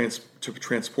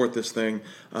transport this thing,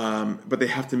 but they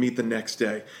have to meet the next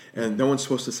day, and no one's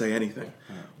supposed to say anything.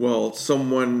 Well,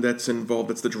 someone that's involved,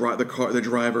 that's the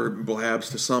driver,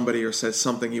 blabs to somebody or says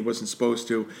something he wasn't supposed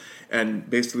to, and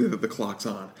basically the clock's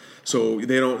on. So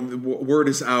word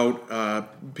is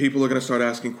out. People are going to start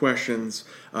asking questions.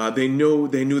 They knew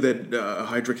that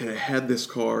Heydrich had this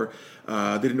car.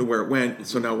 They didn't know where it went.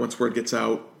 So now once word gets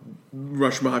out,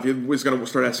 Russian Mafia was going to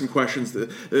start asking questions.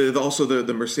 Also,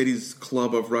 the Mercedes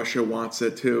Club of Russia wants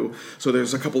it too. So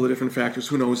there's a couple of different factors.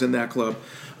 Who knows in that club?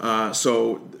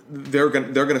 So they're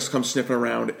going to come sniffing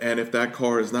around, and if that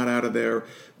car is not out of there,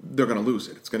 they're going to lose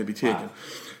it. It's going to be taken. Wow.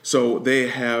 So they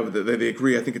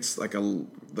agree. I think it's like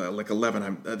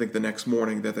 11. I think the next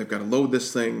morning that they've got to load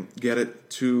this thing, get it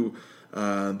to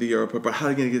the airport. But how are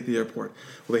they going to get to the airport?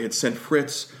 Well, they had sent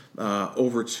Fritz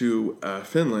over to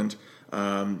Finland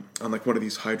on like one of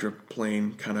these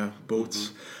hydroplane kind of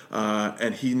boats,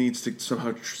 and he needs to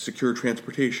somehow secure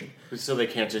transportation. So they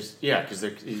can't just because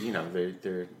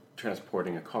they're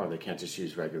transporting a car. They can't just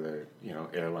use regular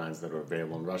airlines that are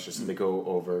available in Russia. So they go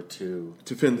over to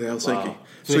Helsinki. Wow.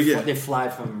 So they fly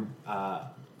from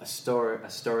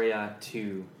Astoria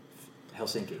to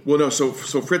Helsinki. Well, no. So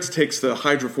Fritz takes the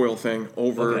hydrofoil thing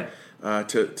over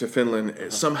to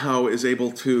Finland. Somehow is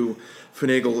able to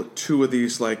finagle two of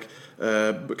these not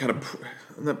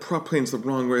prop planes. The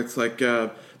wrong word. It's like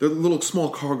they're little small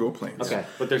cargo planes. Okay,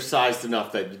 but they're sized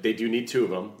enough that they do need two of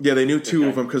them. Yeah, they knew two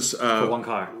of them because for one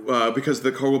car. Because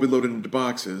the car will be loaded into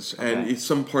boxes, and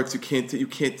some parts you can't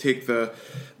take the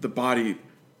body.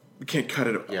 You can't cut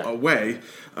it away,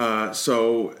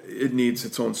 so it needs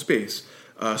its own space.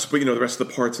 But the rest of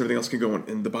the parts and everything else can go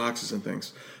in the boxes and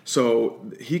things. So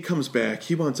he comes back.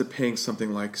 He winds up paying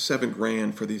something like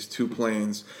 $7,000 for these two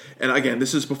planes. And again,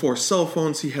 this is before cell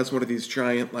phones. He has one of these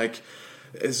giant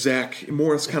Zach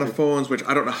Morris kind of phones, which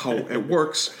I don't know how it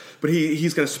works. But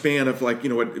he's got a span of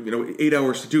 8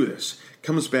 hours to do this.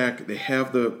 Comes back. They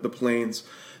have the planes.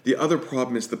 The other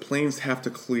problem is the planes have to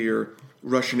clear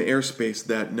Russian airspace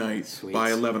that night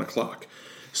by 11 o'clock.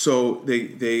 So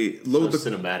they load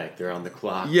cinematic. They're on the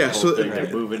clock. Yeah,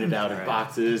 they're moving it out in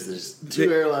boxes. There's two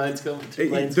airlines coming.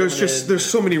 There's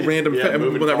so many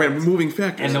moving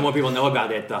factors. And the more people know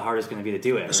about it, the harder it's going to be to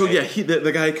do it. So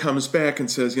the guy comes back and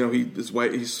says, his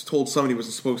wife, he's told somebody he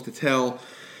wasn't supposed to tell,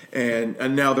 and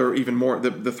now they're even more.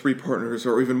 The three partners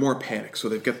are even more panicked. So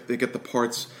they get the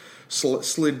parts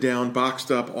slid down, boxed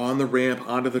up on the ramp,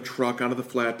 onto the truck, onto the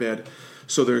flatbed.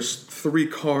 So there's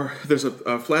there's a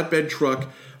flatbed truck,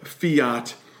 a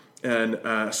Fiat, and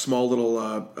a small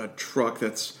little truck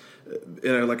that's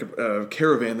like a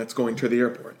caravan that's going to the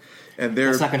airport. And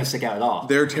that's not going to stick out at all.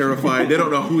 They're terrified. They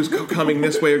don't know who's coming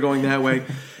this way or going that way.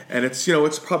 And it's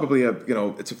it's probably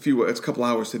it's a couple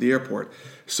hours to the airport.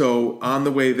 So on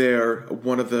the way there,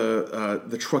 one of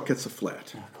the truck gets a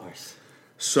flat. Of course.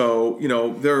 So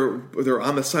they're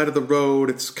on the side of the road.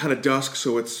 It's kind of dusk,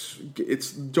 so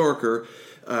it's darker.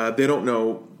 They don't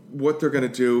know what they're going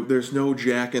to do. There's no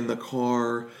jack in the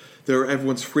car.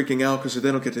 Everyone's freaking out because if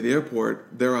they don't get to the airport,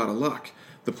 they're out of luck.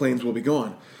 The planes will be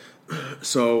gone.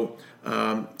 So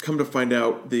come to find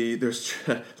out, there's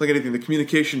like anything, the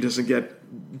communication doesn't get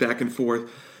back and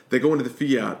forth. They go into the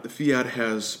Fiat. The Fiat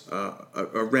has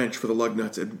a wrench for the lug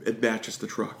nuts. It matches the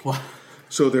truck. Wow.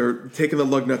 So they're taking the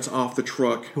lug nuts off the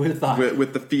truck Who would have thought?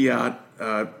 with the Fiat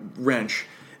wrench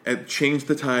and change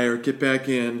the tire, get back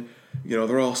in.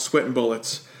 They're all sweating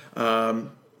bullets.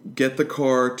 Get the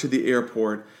car to the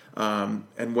airport.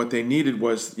 And what they needed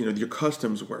was, your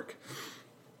customs work.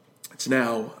 It's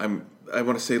now, I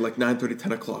want to say like 9:30,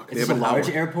 10 o'clock. It's a large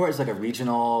airport? It's like a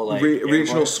regional regional,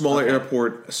 airport? smaller Okay.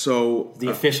 airport. So The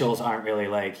officials aren't really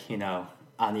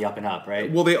on the up and up,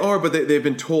 right? well, they are, but they've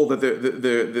been told that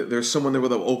there's someone there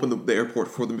that'll open the airport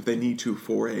for them if they need to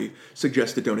for a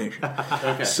suggested donation.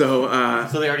 Okay. So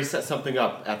they already set something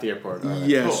up at the airport. All right,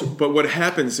 yes, cool. but what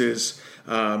happens is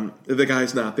the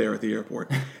guy's not there at the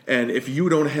airport, and if you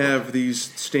don't have these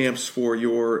stamps for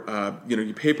your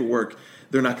your paperwork,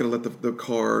 they're not going to let the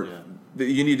car. Yeah.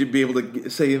 You need to be able to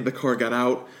say the car got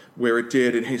out where it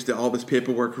did, and has all this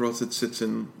paperwork, or else it sits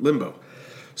in limbo.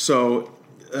 So.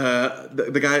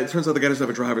 The guy. It turns out the guy doesn't have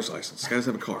a driver's license. The guy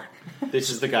doesn't have a car. This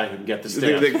is the guy who can get the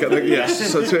stamp. Yes.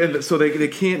 So they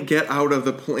can't get out of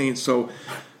the plane. So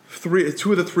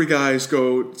two of the three guys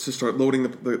go to start loading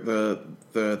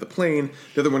the plane.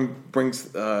 The other one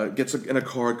gets in a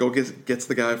car, gets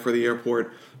the guy for the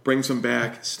airport, brings him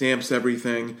back, stamps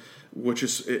everything, which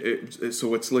is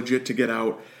so it's legit to get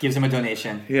out. Gives him a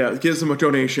donation. Yeah, it gives them a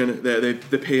donation. They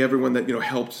pay everyone that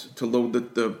helped to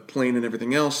load the plane and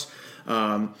everything else.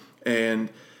 And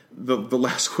the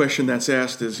last question that's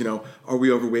asked is, are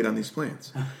we overweight on these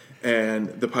planes? And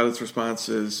the pilot's response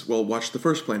is, well, watch the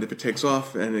first plane. If it takes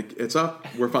off and it's up,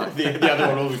 we're fine. the other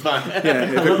one will be fine. Yeah,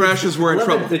 if it crashes, we're in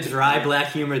trouble. The dry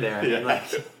black humor there. Yeah.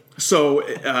 So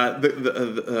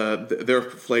their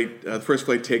flight, the first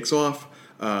flight takes off.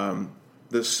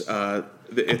 It's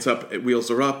up. Wheels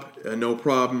are up. No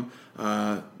problem.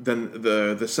 Then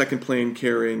the second plane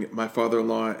carrying my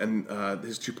father-in-law and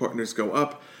his two partners go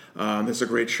up. There's a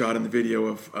great shot in the video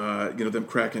of them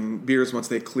cracking beers once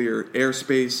they clear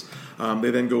airspace.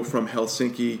 They then go from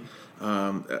Helsinki,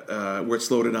 where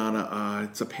it's loaded on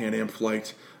it's a Pan Am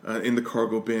flight, in the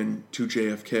cargo bin to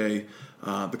JFK.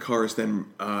 The car is then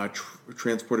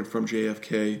transported from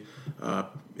JFK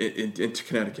into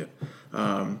Connecticut.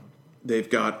 They've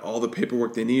got all the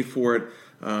paperwork they need for it.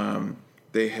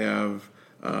 They have,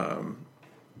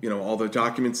 all the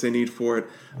documents they need for it.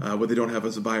 What they don't have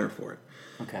is a buyer for it.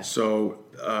 Okay. So,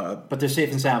 but they're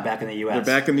safe and sound back in the U.S.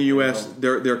 They're back in the U.S.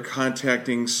 They're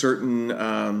contacting certain,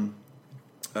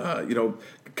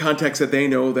 contacts that they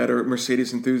know that are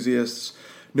Mercedes enthusiasts.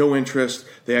 No interest.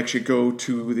 They actually go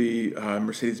to the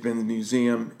Mercedes-Benz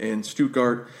Museum in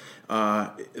Stuttgart.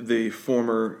 The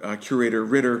former curator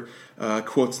Ritter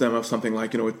quotes them of something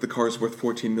like, the car's worth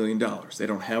 $14 million. They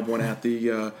don't have one at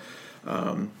the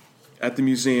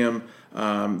museum.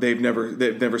 They've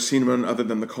never seen one other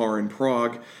than the car in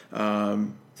Prague.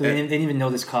 So they didn't even know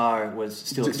this car was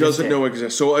still existing. Doesn't know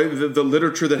exists. So the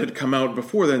literature that had come out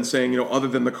before then saying, other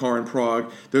than the car in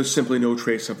Prague, there's simply no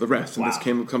trace of the rest. And wow. This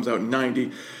comes out in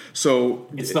 '90. So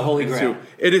it's the holy grail.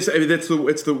 It is. I mean, it's the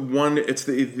one. It's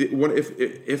the one,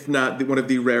 if not one of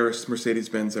the rarest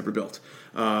Mercedes-Benz ever built.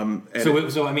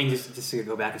 So I mean, just to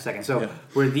go back a second. So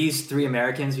were these three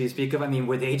Americans you speak of? I mean,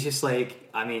 were they just did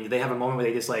they have a moment where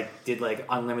they just did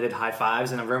unlimited high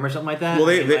fives in a room or something like that? Well,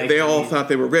 they all thought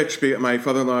they were rich. My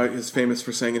father-in-law is famous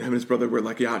for saying him and his brother were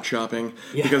yacht shopping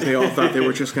because they all thought they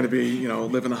were just going to be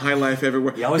living the high life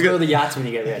everywhere. You always go to the yachts when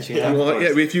you get rich. Well, yeah.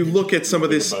 If you look at some of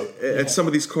this, some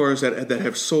of these cars that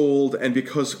have sold, and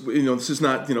because this is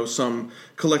not some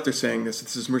collector saying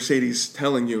this is Mercedes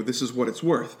telling you this is what it's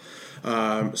worth.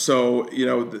 So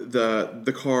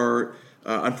the car,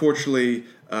 unfortunately,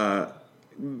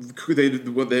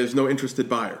 there's no interested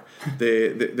buyer.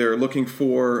 They're looking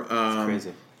for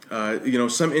crazy.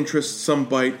 Some interest, some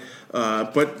bite,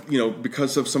 but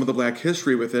because of some of the black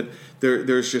history with it,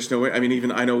 there's just no way. I mean,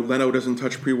 even I know Leno doesn't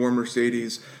touch pre-war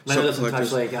Mercedes. Leno doesn't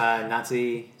touch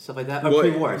Nazi stuff like that. Well,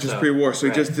 pre-war, just so. pre-war. So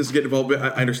right. he just doesn't get involved. I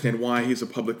understand why he's a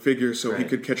public figure, so he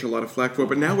could catch a lot of flack for it.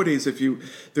 But nowadays,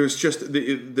 there's just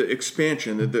the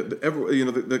expansion,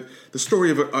 the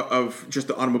story of just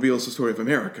the automobile is the story of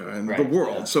America and the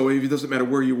world. Yeah. So it doesn't matter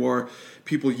where you are.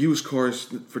 People use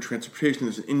cars for transportation.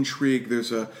 There's an intrigue.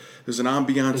 There's an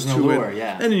ambiance to lure, it.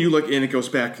 Yeah. And then you look, and it goes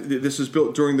back. This is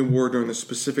built during the war, during the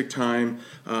specific time.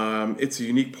 It's a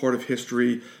unique part of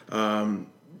history.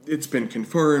 It's been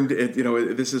confirmed.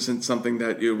 This isn't something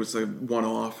that it was a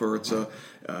one-off, or it's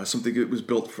something that was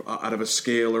built out of a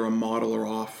scale or a model or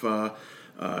off.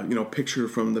 Picture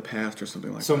from the past or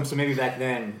something like that. So maybe back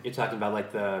then, you're talking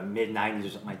about the mid-'90s or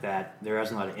something like that, there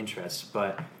wasn't a lot of interest.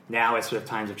 But now as sort of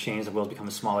times have changed, the world's become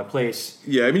a smaller place.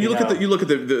 Yeah, I mean, you look know. at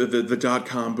the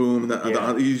 .com boom.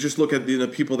 You just look at the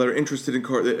people that are interested in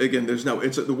car. Again,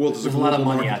 the world is There's a a lot of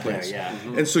global money out there, marketplace.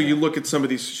 yeah. And so you look at some of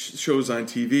these shows on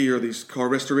TV or these car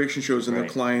restoration shows, and their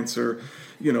Right. clients are,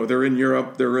 they're in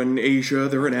Europe, they're in Asia,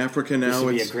 they're in Africa now. This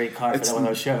would be a great car for one of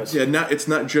those shows. Yeah, it's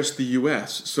not just the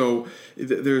U.S. So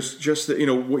there's just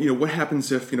what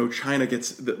happens if China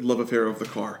gets the love affair of the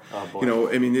car. Oh,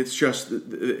 boy. I mean, it's just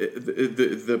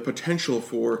the potential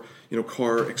for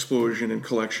car explosion and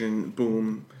collection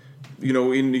boom.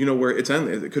 Where it's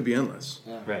endless. It could be endless.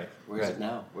 Yeah. Right. Where's it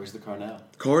now? Where's the car now?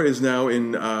 Car is now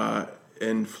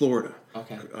in Florida.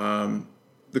 Okay.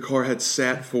 The car had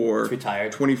sat for It's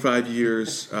retired. 25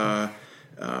 years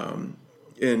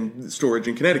in storage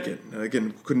in Connecticut.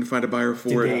 Again, couldn't find a buyer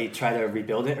for Did they it. try to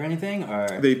rebuild it or anything?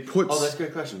 Or They put Oh, that's a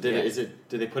great question. Did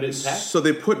they put it intact? so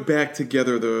they put back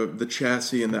together the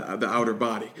chassis and the outer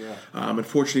body. Yeah.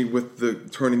 Unfortunately, with the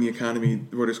turn in the economy,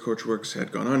 Reuters Coachworks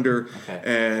had gone under, Okay.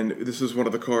 and this was one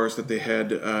of the cars that they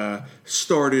had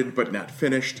started but not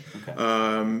finished. Okay.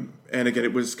 And again,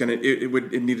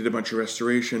 it needed a bunch of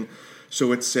restoration,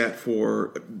 so it sat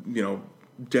for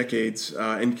decades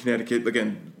in Connecticut.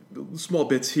 Again, small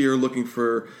bits here, looking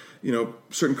for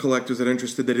certain collectors that are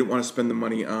interested. They didn't want to spend the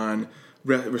money on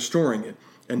restoring it.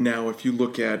 And now, if you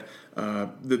look at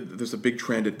there's a big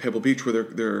trend at Pebble Beach where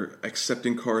they're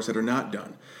accepting cars that are not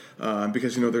done.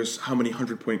 Because there's how many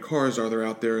 100-point cars are there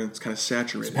out there, and it's kind of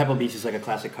saturated. Pebble Beach is like a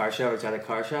classic car show. Is that a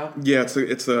car show? Yeah, it's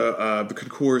the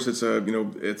concours. It's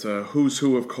a who's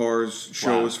who of cars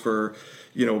shows Wow. for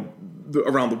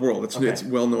around the world. Okay. It's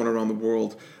well known around the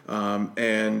world,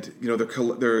 and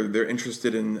they're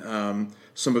interested in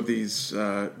some of these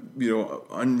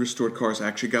unrestored cars. I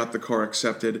actually got the car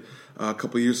accepted a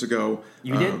couple of years ago.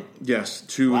 You did? Yes,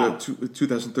 to Wow.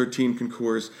 2013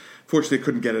 concours. Fortunately, I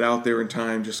couldn't get it out there in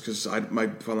time just because my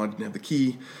father didn't have the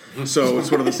key. So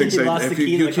it's one of those things. He lost the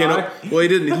key to the car? Well, he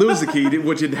didn't. He lose the key. He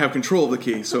didn't have control of the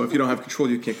key. So if you don't have control,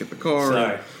 you can't get the car.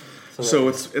 Sorry. So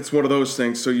it's one of those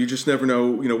things. So you just never know,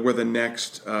 where the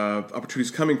next opportunity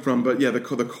is coming from. But yeah, the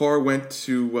car went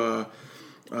to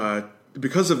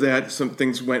because of that, some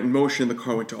things went in motion. The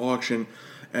car went to auction,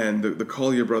 and the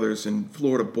Collier brothers in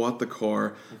Florida bought the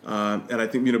car. And I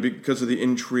think because of the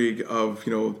intrigue of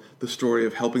the story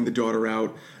of helping the daughter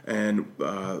out and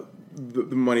the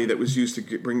money that was used to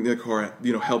bring the car,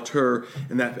 helped her,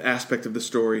 and that aspect of the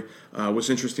story was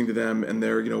interesting to them, and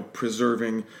they're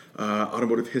preserving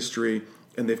automotive history,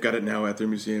 and they've got it now at their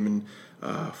museum in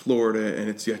Florida, and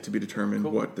it's yet to be determined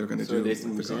what they're going to do. So it's in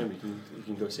the with the car. museum. You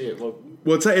can go see it. Well,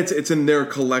 It's in their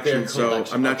collection, Their so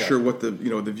collection, I'm not okay. sure what the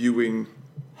the viewing.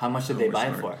 How much did they buy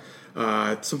it for?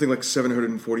 It's something like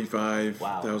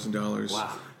 $745,000.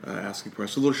 Wow. Asking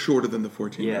price, a little shorter than the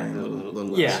 14 Yeah. million, a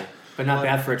little less. Yeah, but not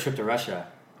bad for a trip to Russia.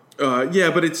 Yeah,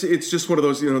 but it's just one of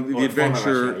those, the former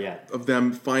adventure Russia, yeah. of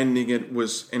them finding it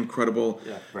was incredible.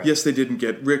 Yeah, right. Yes, they didn't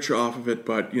get rich off of it,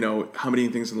 but how many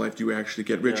things in life do you actually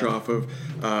get rich Yeah. off of?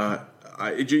 The They're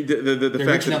fact rich in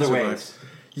that other it survived. ways.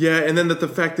 Yeah, and then the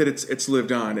fact that it's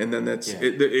lived on, and then that's Yeah.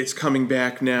 it's coming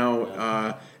back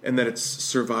now, and that it's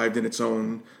survived in its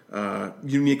own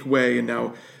unique way, and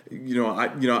now.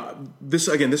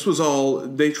 This was all,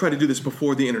 they tried to do this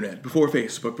before the internet, before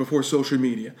Facebook, before social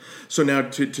media. So now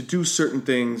to do certain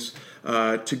things,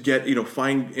 to get,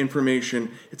 find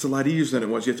information, it's a lot easier than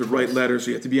it was. You have to write letters,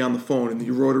 you have to be on the phone, and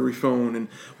the rotary phone, and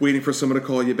waiting for someone to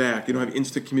call you back. You don't have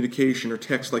instant communication or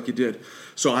text like you did.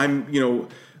 So I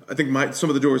think some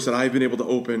of the doors that I've been able to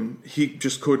open, he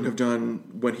just couldn't have done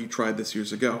when he tried this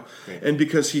years ago. Great. And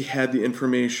because he had the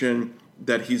information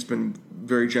that he's been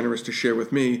very generous to share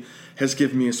with me, has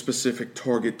given me a specific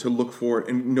target to look for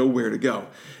and know where to go.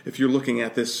 If you're looking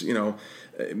at this, at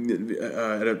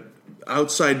an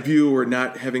outside view or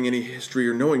not having any history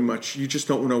or knowing much, you just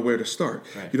don't know where to start.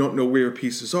 Right. You don't know where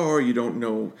pieces are. You don't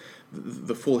know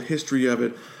the full history of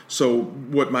it. So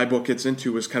what my book gets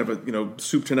into is kind of a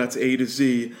soup to nuts, A to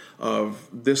Z of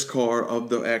this car, of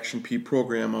the Action P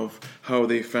program, of how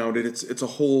they found it. It's a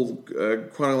whole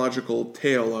chronological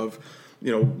tale of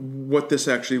what this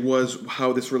actually was,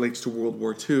 how this relates to World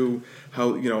War II,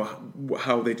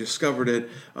 how they discovered it,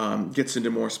 gets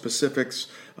into more specifics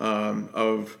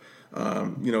of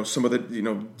some of the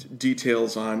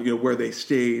details on where they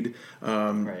stayed.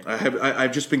 Right.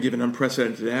 I've just been given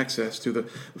unprecedented access to the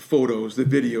photos, the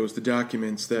videos, the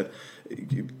documents that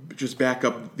just back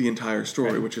up the entire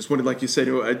story. Right. Which is when, like you said,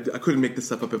 I couldn't make this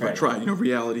stuff up if I Right. tried.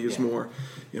 Reality is Yeah.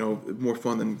 more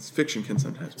fun than fiction can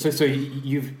sometimes be. So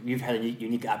you've had a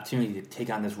unique opportunity to take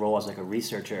on this role as like a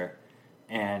researcher,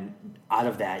 and out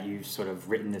of that you've sort of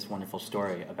written this wonderful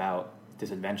story about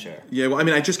this adventure. Yeah, well, I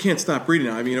mean, I just can't stop reading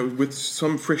now. I mean, with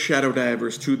some fresh shadow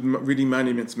divers to reading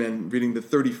Monuments Men, reading the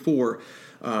 34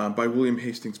 by William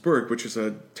Hastings Burke, which is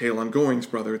a tale on Goring's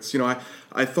brother. It's,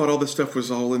 I thought all this stuff was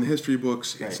all in history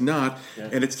books. Right. It's not,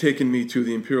 and it's taken me to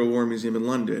the Imperial War Museum in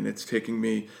London. It's taken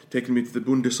me to the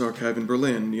Bundesarchiv in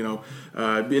Berlin.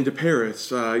 Into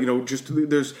Paris.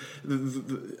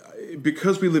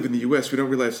 Because we live in the U.S., we don't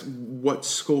realize what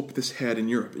scope this had in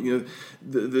Europe.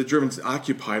 The Germans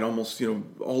occupied almost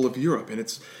all of Europe, and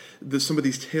some of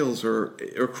these tales are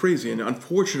crazy, and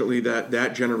unfortunately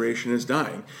that generation is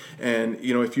dying. And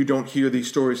if you don't hear these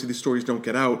stories don't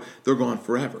get out, they're gone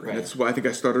forever. Right. And that's why I think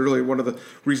I started earlier. One of the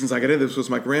reasons I got into this was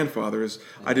my grandfather.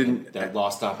 That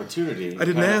lost opportunity. I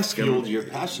didn't ask him. Fueled your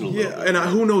passion a little bit. And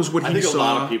who knows what he saw. I think a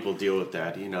lot of people deal with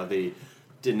that. They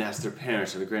didn't ask their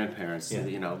parents or their grandparents,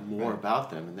 more about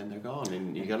them, and then they're gone,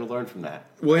 and you got to learn from that.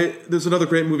 Well, there's another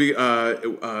great movie,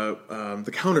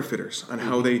 The Counterfeiters, on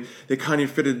how they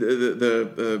counterfeited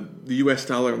the U.S.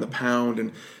 dollar and the pound,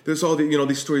 and there's all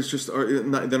these stories just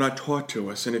they're not taught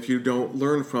to us, and if you don't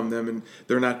learn from them and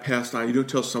they're not passed on, you don't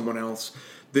tell someone else,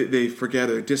 they forget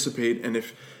or dissipate, and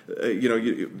if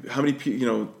how many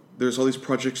people there's all these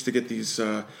projects to get these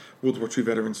World War II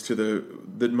veterans to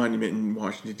the monument in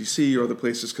Washington, D.C. or other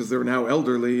places because they're now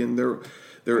elderly and they're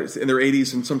in their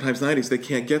 80s and sometimes 90s. They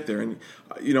can't get there. And,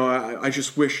 I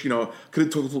just wish, could have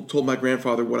told my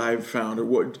grandfather what I've found or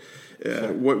what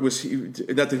was he,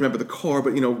 not to remember the car,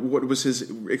 but, what was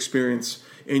his experience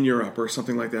in Europe or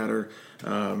something like that. Or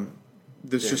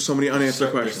there's just so many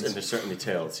unanswered questions. And there's certainly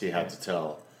tales he had to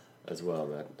tell as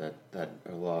well that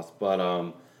are lost. But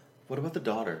what about the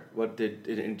daughter?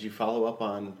 Did you follow up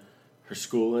on her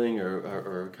schooling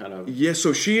or kind of? Yeah,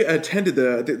 so she attended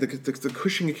the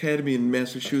Cushing Academy in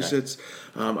Massachusetts.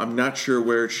 Okay. I'm not sure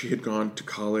where she had gone to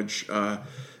college. I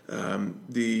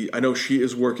know she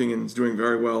is working and is doing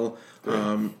very well.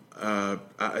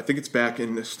 I think it's back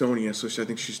in Estonia, so I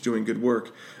think she's doing good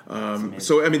work.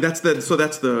 So I mean, that's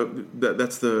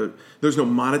the. There's no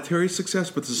monetary success,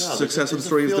 but the success of the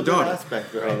story is the daughter.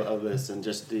 Aspect of this, and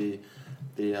just the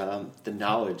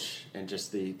knowledge and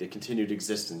just the continued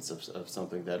existence of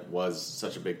something that was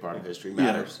such a big part of history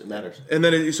matters. Yeah. It matters. And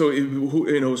then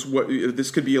who knows what this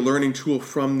could be a learning tool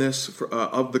from this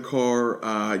of the car.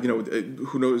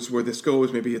 Who knows where this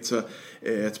goes? Maybe it's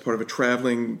part of a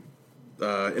traveling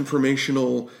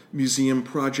informational museum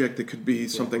project. That could be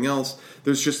something else.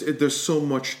 There's so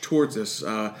much towards this.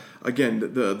 Again,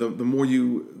 the more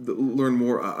you learn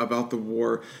more about the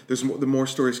war, the more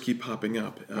stories keep popping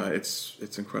up.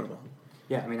 It's incredible.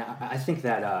 Yeah, I mean, I think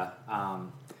that I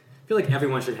feel like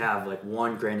everyone should have like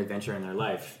one grand adventure in their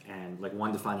life and like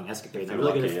one defining escapade. I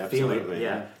really get a feeling,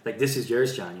 like this is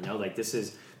yours, John. Like this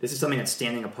is something that's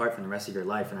standing apart from the rest of your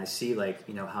life, and I see like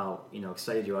how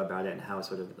excited you are about it and how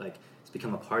sort of like it's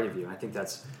become a part of you. And I think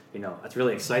that's that's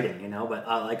really exciting. But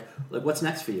like what's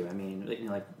next for you? I mean,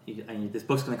 this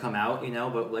book's going to come out,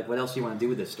 but like what else do you want to do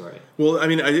with this story? Well, I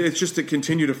mean, it's just to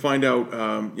continue to find out,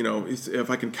 if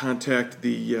I can contact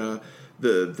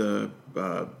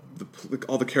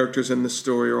all the characters in this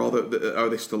story, or are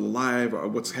they still alive? Or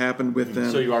what's happened with them?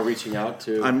 So you are reaching out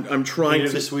to. I'm trying to.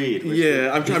 The Swede.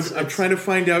 I'm trying to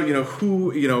find out.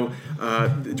 Who.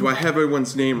 Do I have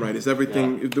everyone's name right? Is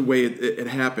everything the way it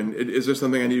happened? Is there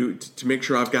something I need to make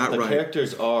sure I've got right? The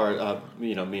characters are.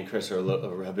 Me and Chris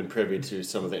have been privy to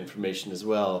some of the information as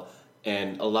well,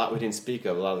 and a lot we didn't speak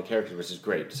of. A lot of the characters, which is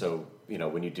great. So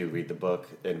when you do read the book,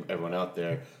 and everyone out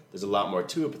there. There's a lot more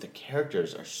to it, but the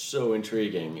characters are so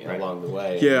intriguing along the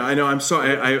way. Yeah, I know. I'm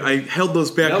sorry. I held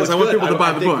those back because I want people to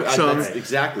buy the book. So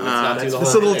exactly. It's a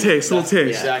little taste.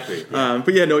 Exactly. But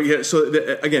So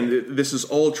again, this is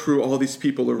all true. All these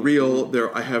people are real.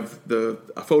 There, I have the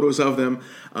photos of them.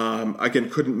 Again,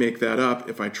 couldn't make that up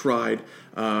if I tried.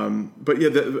 But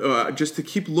just to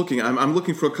keep looking, I'm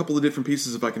looking for a couple of different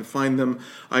pieces if I can find them.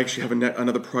 I actually have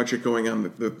another project going on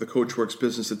the Coachworks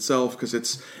business itself because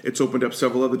it's opened up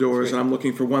several other doors, and I'm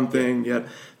looking for one thing. Yet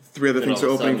 3 other things are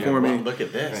opening for me. Look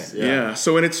at this. Right. Yeah.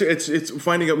 So and it's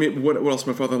finding out what else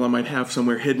my father-in-law might have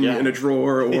somewhere hidden in a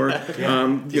drawer, or he's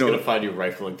gonna find you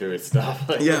rifling through his stuff.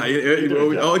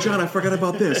 Oh, John, I forgot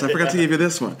about this. I forgot to give you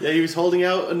this one. Yeah, he was holding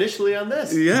out initially on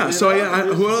this. Yeah. So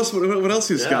who else? What else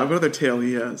he's got? What other tale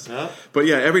he has? Yeah. But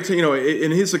every time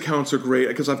and his accounts are great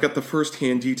because I've got the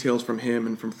first-hand details from him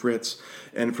and from Fritz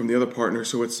and from the other partner.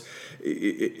 So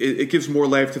it gives more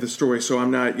life to the story. So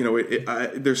I'm not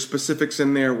there's specifics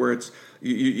in there where it's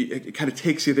it kind of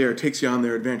takes you there, takes you on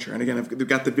their adventure. And again, they've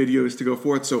got the videos to go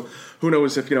forth. So who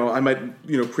knows if I might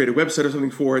create a website or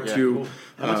something for it to. Cool.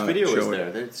 How much video is show there?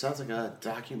 it. It sounds like a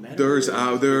documentary.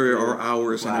 There are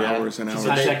hours and hours and hours.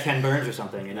 Hashtag Ken Burns or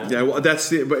something, Yeah, well, that's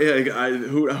the. But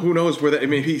who knows where that? I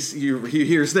mean, he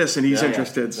hears this and he's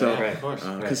interested. So Right. Of course.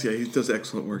 because he does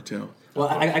excellent work too. Well,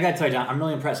 I got to tell you, John, I'm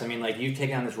really impressed. I mean, like, you've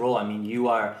taken on this role. I mean, you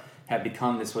have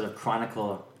become this sort of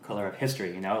chronicler of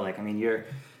history, Like, I mean,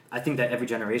 I think that every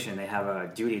generation, they have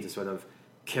a duty to sort of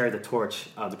carry the torch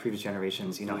of the previous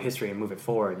generations, history and move it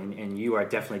forward. And you are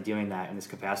definitely doing that in this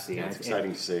capacity. Yeah, it's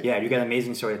exciting to see. Yeah, you got an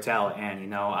amazing story to tell.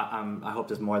 And, I hope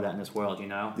there's more of that in this world,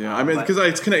 Yeah, I mean, because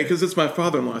it's connected, because it's my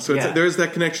father-in-law, so there's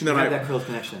that connection that that close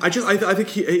connection. I think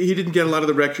he didn't get a lot of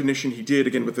the recognition he did,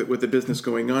 again, with the business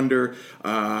going under.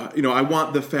 I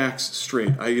want the facts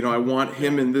straight. I want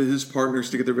him and his partners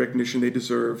to get the recognition they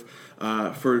deserve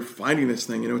for finding this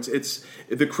thing. It's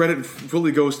the credit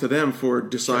fully goes to them for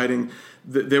deciding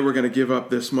that they were going to give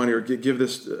up this money or give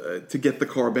this to get the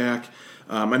car back.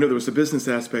 I know there was a business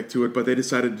aspect to it, but they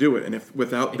decided to do it. And if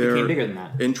without their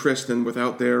interest and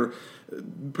without their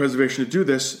preservation to do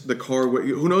this, the car,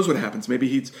 who knows what happens?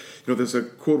 Maybe there's a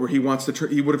quote where he wants to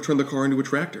he would have turned the car into a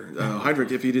tractor,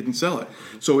 hydrant, if he didn't sell it.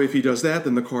 So if he does that,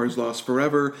 then the car is lost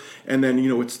forever. And then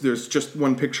there's just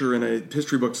one picture in a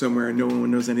history book somewhere, and no one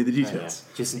knows any of the details.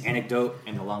 Right. Just an anecdote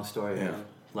and a long story of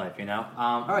life.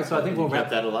 All right, so I think we'll wrap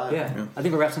that alive. Yeah, I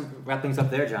think we'll wrap things up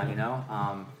there, John.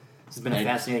 This has been a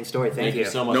fascinating story. Thank you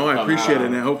so much. No, I appreciate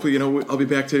it, and hopefully, I'll be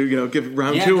back to give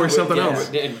round 2 or something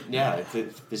else. Yeah,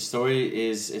 the story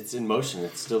it's in motion.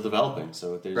 It's still developing.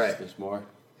 So there's more.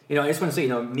 I just want to say,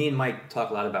 me and Mike talk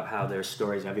a lot about how there's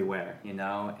stories everywhere, and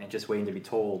just waiting to be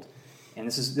told. And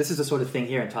this is the sort of thing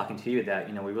here, and talking to you, that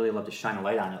we really love to shine a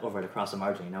light on it over at Across the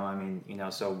Margin.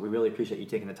 So we really appreciate you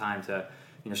taking the time to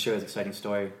share this exciting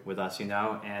story with us. And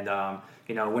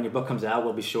when your book comes out,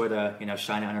 we'll be sure to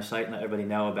shine it on our site and let everybody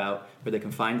know about where they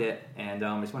can find it. And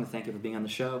I just want to thank you for being on the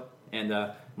show. And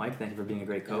Mike, thank you for being a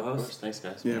great co-host. Of course. Thanks,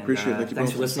 guys. Yeah, appreciate it. Thank you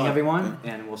thanks both. for listening, everyone.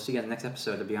 And we'll see you in the next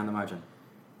episode of Beyond the Margin.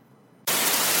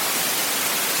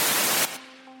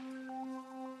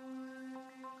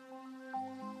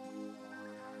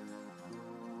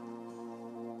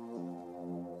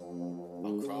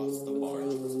 Across the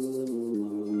Margin.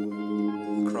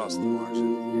 Across the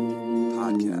Margin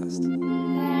podcast.